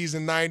 80s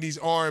and 90s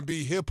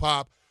R&B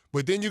hip-hop,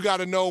 but then you got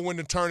to know when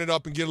to turn it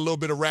up and get a little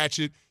bit of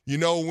ratchet. You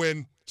know,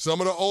 when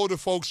some of the older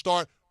folks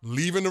start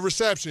leaving the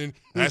reception,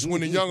 that's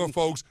when the younger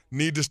folks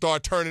need to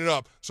start turning it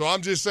up. So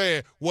I'm just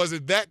saying, was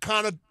it that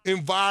kind of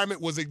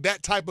environment? Was it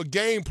that type of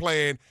game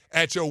plan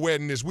at your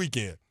wedding this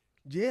weekend?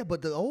 Yeah,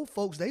 but the old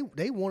folks,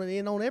 they wanted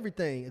in on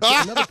everything.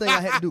 Another thing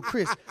I had to do,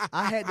 Chris,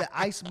 I had to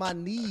ice my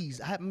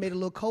knees. I had made a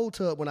little cold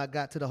tub when I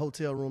got to the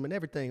hotel room and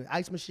everything.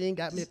 Ice machine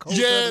got me a cold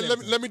tub. Yeah,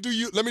 let me do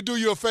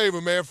you a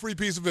favor, man. Free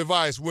piece of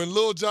advice. When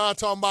Lil Jon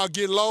talking about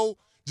get low,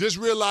 just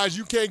realize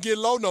you can't get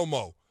low no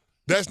more.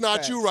 That's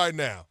not you right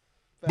now.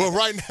 But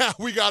right now,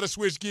 we got to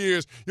switch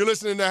gears. You're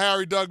listening to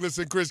Harry Douglas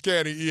and Chris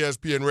Canty,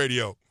 ESPN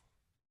Radio.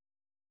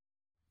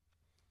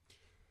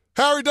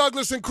 Harry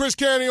Douglas and Chris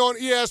Canty on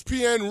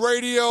ESPN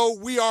Radio.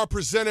 We are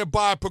presented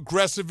by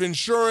Progressive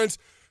Insurance.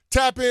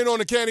 Tap in on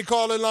the Canty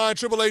call-in line,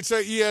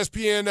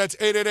 888-SAY-ESPN. That's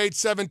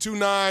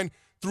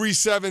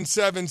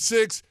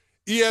 888-729-3776.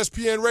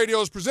 ESPN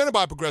Radio is presented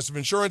by Progressive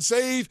Insurance.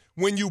 Save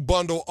when you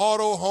bundle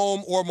auto,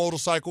 home, or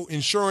motorcycle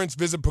insurance.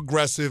 Visit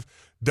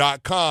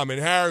Progressive.com. And,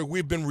 Harry,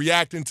 we've been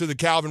reacting to the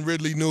Calvin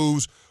Ridley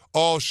news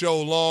all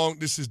show long.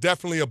 This is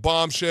definitely a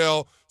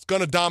bombshell. It's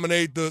going to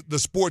dominate the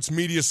sports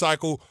media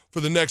cycle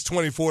for the next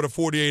 24 to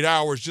 48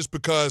 hours just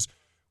because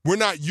we're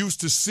not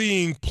used to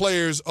seeing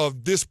players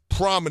of this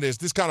prominence,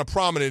 this kind of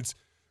prominence,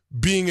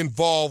 being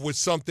involved with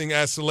something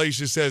as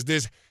salacious as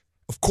this.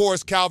 Of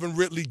course, Calvin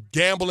Ridley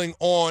gambling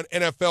on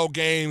NFL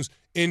games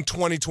in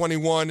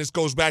 2021. This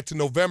goes back to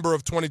November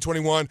of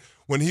 2021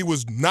 when he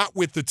was not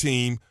with the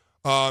team.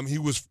 I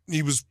guess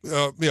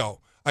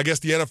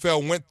the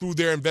NFL went through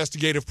their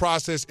investigative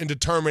process and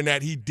determined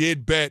that he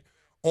did bet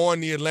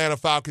on the Atlanta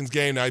Falcons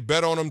game. Now, he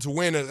bet on them to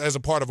win as a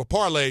part of a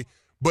parlay,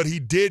 but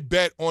he did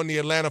bet on the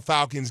Atlanta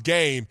Falcons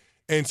game.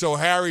 And so,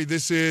 Harry,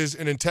 this is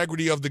an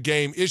integrity of the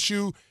game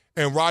issue,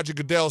 and Roger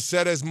Goodell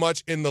said as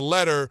much in the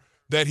letter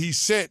that he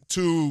sent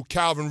to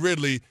Calvin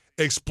Ridley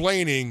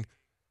explaining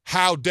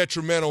how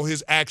detrimental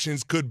his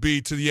actions could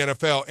be to the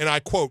NFL. And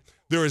I quote,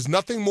 "There is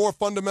nothing more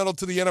fundamental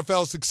to the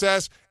NFL's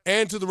success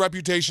and to the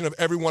reputation of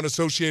everyone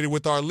associated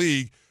with our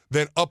league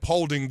than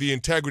upholding the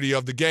integrity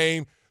of the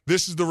game.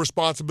 This is the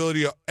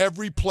responsibility of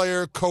every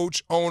player,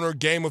 coach, owner,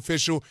 game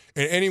official,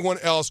 and anyone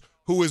else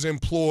who is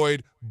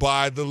employed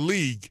by the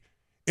league.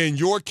 In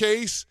your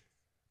case,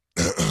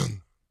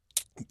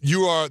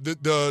 you are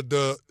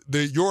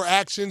your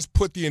actions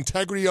put the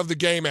integrity of the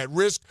game at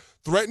risk,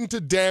 threaten to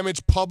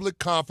damage public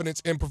confidence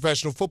in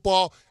professional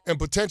football, and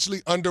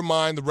potentially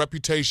undermine the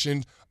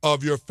reputation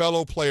of your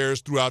fellow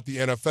players throughout the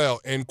NFL."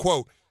 End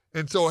quote.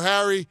 And so,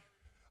 Harry,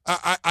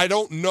 I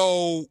don't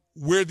know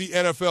where the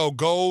NFL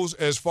goes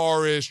as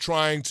far as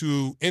trying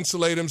to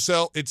insulate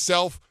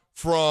itself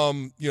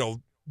from,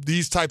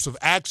 these types of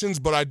actions,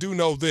 but I do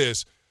know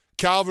this.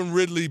 Calvin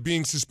Ridley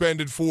being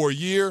suspended for a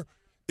year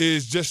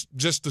is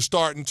just the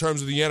start in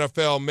terms of the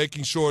NFL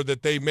making sure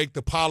that they make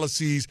the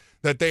policies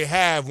that they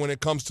have when it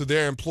comes to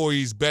their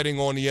employees betting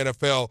on the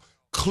NFL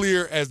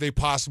clear as they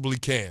possibly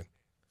can.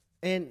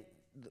 And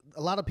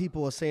a lot of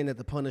people are saying that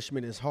the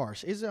punishment is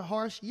harsh. Is it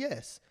harsh?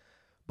 Yes.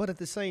 But at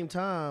the same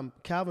time,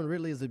 Calvin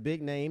Ridley is a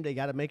big name. They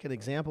got to make an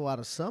example out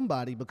of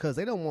somebody because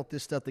they don't want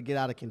this stuff to get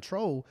out of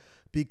control.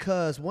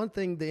 Because one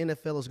thing the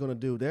NFL is going to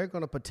do, they're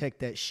going to protect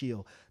that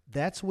shield.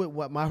 That's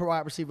what my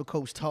wide receiver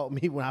coach taught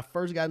me when I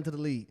first got into the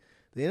league.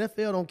 The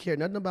NFL don't care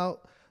nothing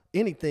about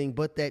anything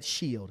but that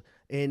shield.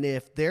 And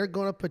if they're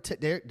going to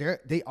protect,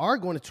 they are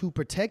going to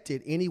protect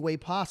it any way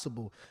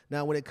possible.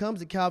 Now, when it comes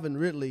to Calvin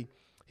Ridley,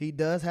 he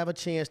does have a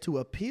chance to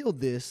appeal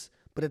this.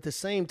 But at the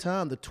same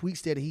time, the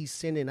tweets that he's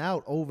sending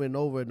out over and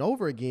over and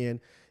over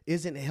again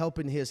isn't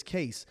helping his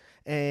case.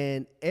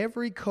 And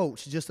every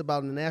coach just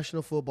about in the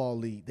National Football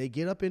League, they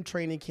get up in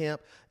training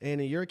camp, and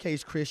in your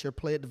case, Chris, your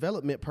player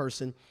development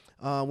person,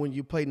 when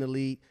you played in the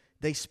league,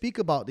 they speak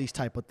about these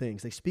type of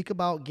things. They speak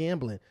about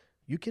gambling.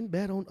 You can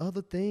bet on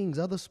other things,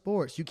 other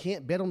sports. You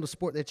can't bet on the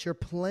sport that you're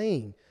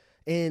playing.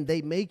 And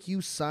they make you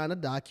sign a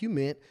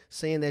document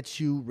saying that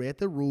you read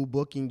the rule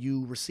book and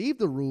you received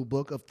the rule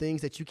book of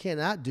things that you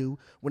cannot do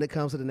when it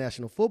comes to the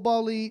National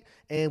Football League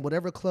and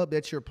whatever club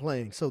that you're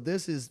playing. So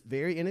this is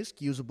very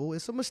inexcusable.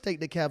 It's a mistake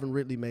that Calvin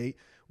Ridley made.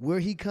 Will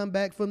he come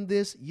back from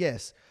this?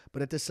 Yes.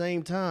 But at the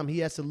same time, he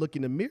has to look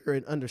in the mirror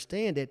and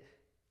understand that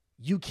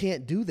you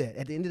can't do that.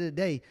 At the end of the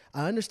day,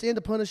 I understand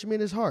the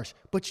punishment is harsh,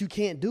 but you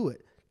can't do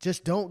it.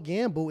 Just don't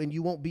gamble and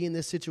you won't be in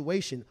this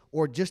situation,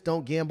 or just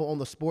don't gamble on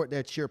the sport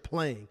that you're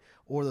playing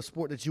or the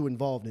sport that you're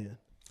involved in.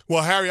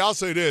 Well, Harry, I'll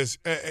say this.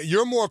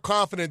 You're more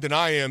confident than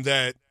I am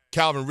that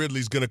Calvin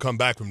Ridley's going to come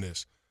back from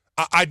this.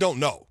 I don't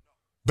know.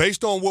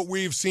 Based on what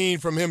we've seen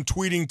from him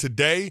tweeting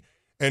today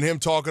and him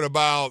talking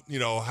about,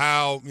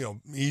 how,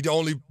 he'd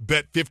only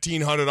bet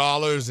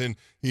 $1,500 and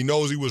he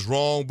knows he was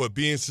wrong, but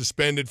being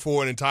suspended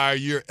for an entire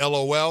year,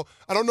 LOL.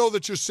 I don't know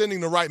that you're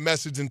sending the right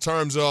message in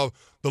terms of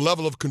the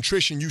level of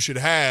contrition you should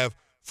have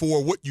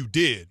for what you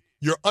did.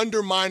 You're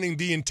undermining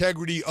the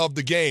integrity of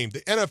the game.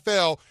 The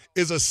NFL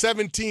is a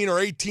 $17 or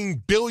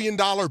 $18 billion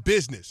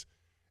business,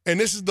 and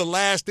this is the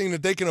last thing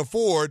that they can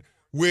afford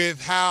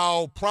with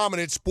how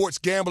prominent sports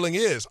gambling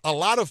is. A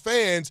lot of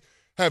fans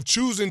have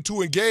chosen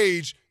to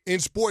engage in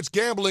sports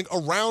gambling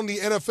around the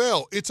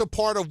NFL. It's a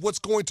part of what's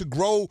going to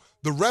grow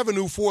the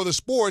revenue for the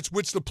sports,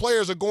 which the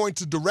players are going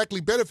to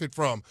directly benefit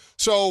from.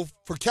 So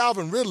for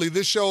Calvin Ridley,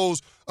 this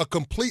shows a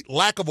complete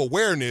lack of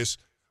awareness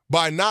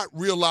by not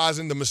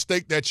realizing the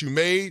mistake that you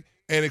made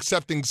and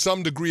accepting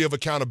some degree of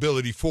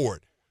accountability for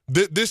it.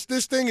 This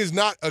thing is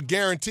not a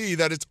guarantee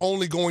that it's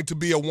only going to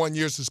be a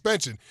one-year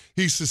suspension.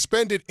 He's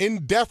suspended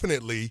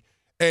indefinitely,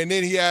 and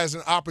then he has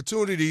an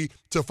opportunity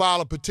to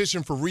file a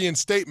petition for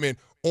reinstatement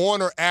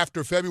on or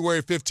after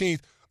February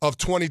 15th of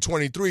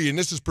 2023, and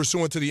this is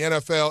pursuant to the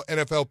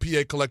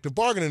NFLPA collective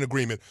bargaining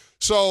agreement.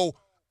 So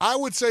I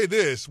would say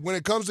this, when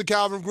it comes to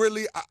Calvin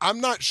Ridley,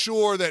 I'm not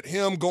sure that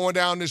him going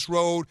down this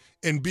road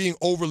and being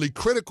overly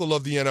critical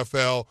of the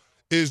NFL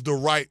is the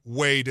right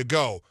way to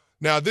go.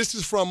 Now, this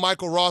is from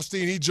Michael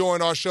Rothstein. He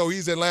joined our show.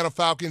 He's Atlanta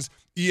Falcons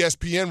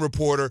ESPN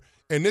reporter,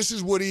 and this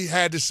is what he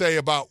had to say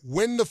about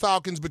when the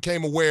Falcons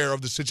became aware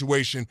of the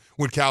situation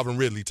with Calvin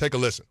Ridley. Take a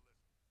listen.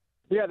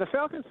 Yeah, the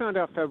Falcons found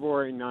out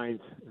February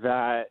 9th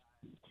that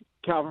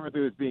Calvin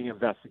Ridley was being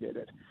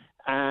investigated.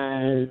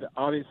 And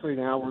obviously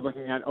now we're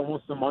looking at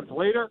almost a month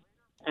later,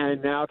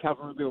 and now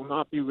Calvin Ridley will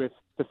not be with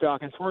the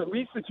Falcons for at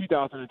least the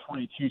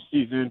 2022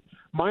 season.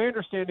 My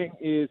understanding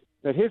is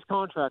that his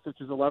contract,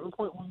 which is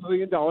 $11.1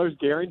 million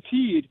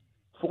guaranteed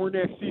for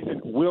next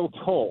season, will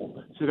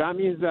toll. So that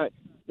means that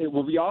it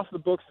will be off the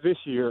books this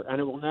year,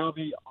 and it will now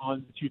be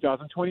on the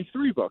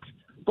 2023 books.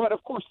 But,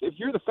 of course, if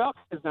you're the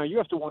Falcons now, you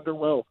have to wonder,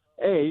 well,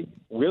 A,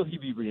 will he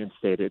be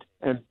reinstated?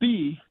 And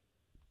B,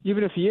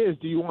 even if he is,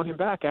 do you want him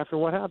back after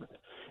what happened?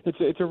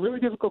 It's a really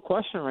difficult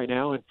question right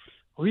now, and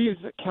leaves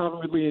Calvin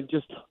Ridley in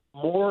just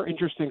more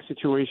interesting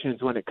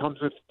situations when it comes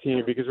with the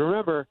team. Because,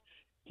 remember,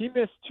 he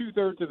missed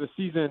 2/3 of the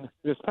season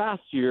this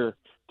past year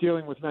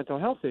dealing with mental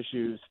health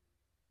issues.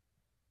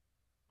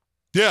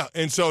 Yeah,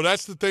 and so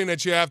that's the thing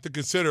that you have to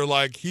consider.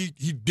 Like, he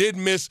did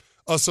miss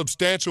a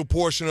substantial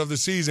portion of the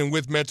season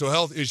with mental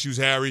health issues,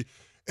 Harry.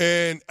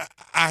 And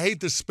I hate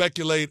to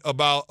speculate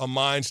about a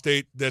mind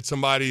state that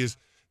somebody's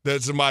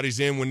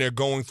in when they're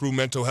going through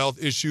mental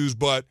health issues,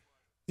 but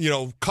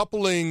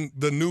coupling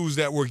the news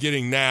that we're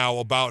getting now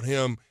about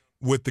him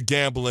with the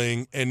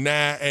gambling and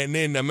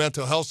then the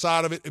mental health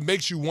side of it, it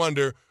makes you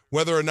wonder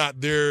whether or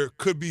not there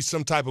could be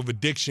some type of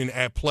addiction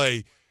at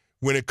play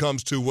when it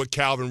comes to what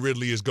Calvin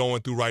Ridley is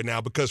going through right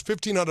now, because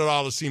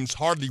 $1,500 seems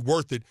hardly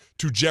worth it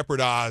to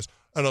jeopardize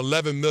an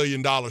 $11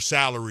 million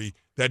salary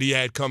that he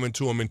had coming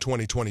to him in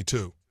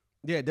 2022.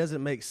 Yeah, it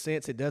doesn't make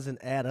sense. It doesn't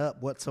add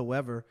up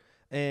whatsoever.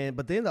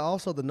 But then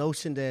also the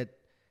notion that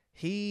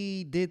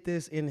he did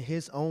this in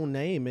his own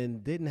name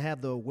and didn't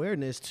have the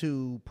awareness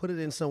to put it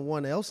in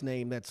someone else's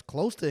name that's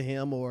close to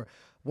him or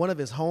one of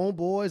his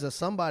homeboys or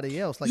somebody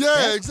else. Like,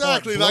 yeah,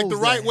 exactly. Like the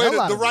right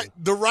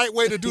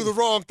way to do the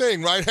wrong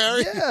thing, right,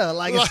 Harry? Yeah,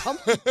 like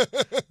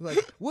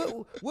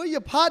where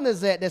your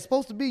partners at? That's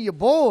supposed to be your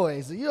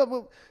boys.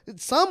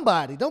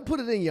 Somebody. Don't put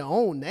it in your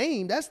own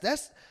name.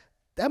 That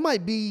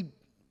might be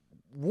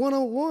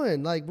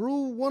 101, like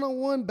rule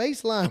 101,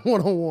 baseline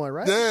 101,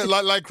 right? Yeah,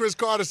 like Chris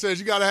Carter says,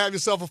 you got to have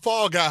yourself a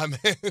fall guy,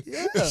 man.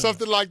 Yeah. If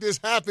something like this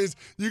happens,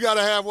 you got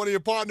to have one of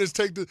your partners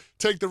take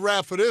the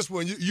rap for this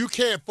one. You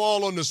can't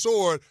fall on the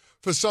sword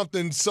for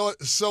something so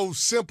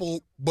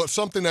simple, but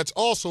something that's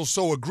also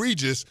so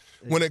egregious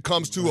when it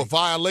comes to a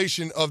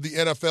violation of the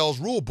NFL's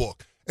rule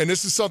book. And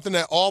this is something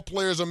that all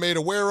players are made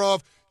aware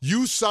of.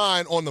 You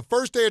sign on the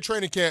first day of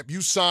training camp,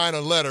 you sign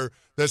a letter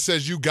that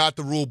says you got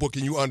the rule book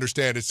and you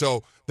understand it.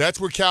 So that's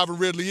where Calvin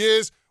Ridley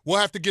is. We'll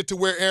have to get to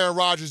where Aaron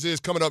Rodgers is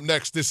coming up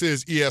next. This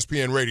is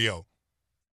ESPN Radio.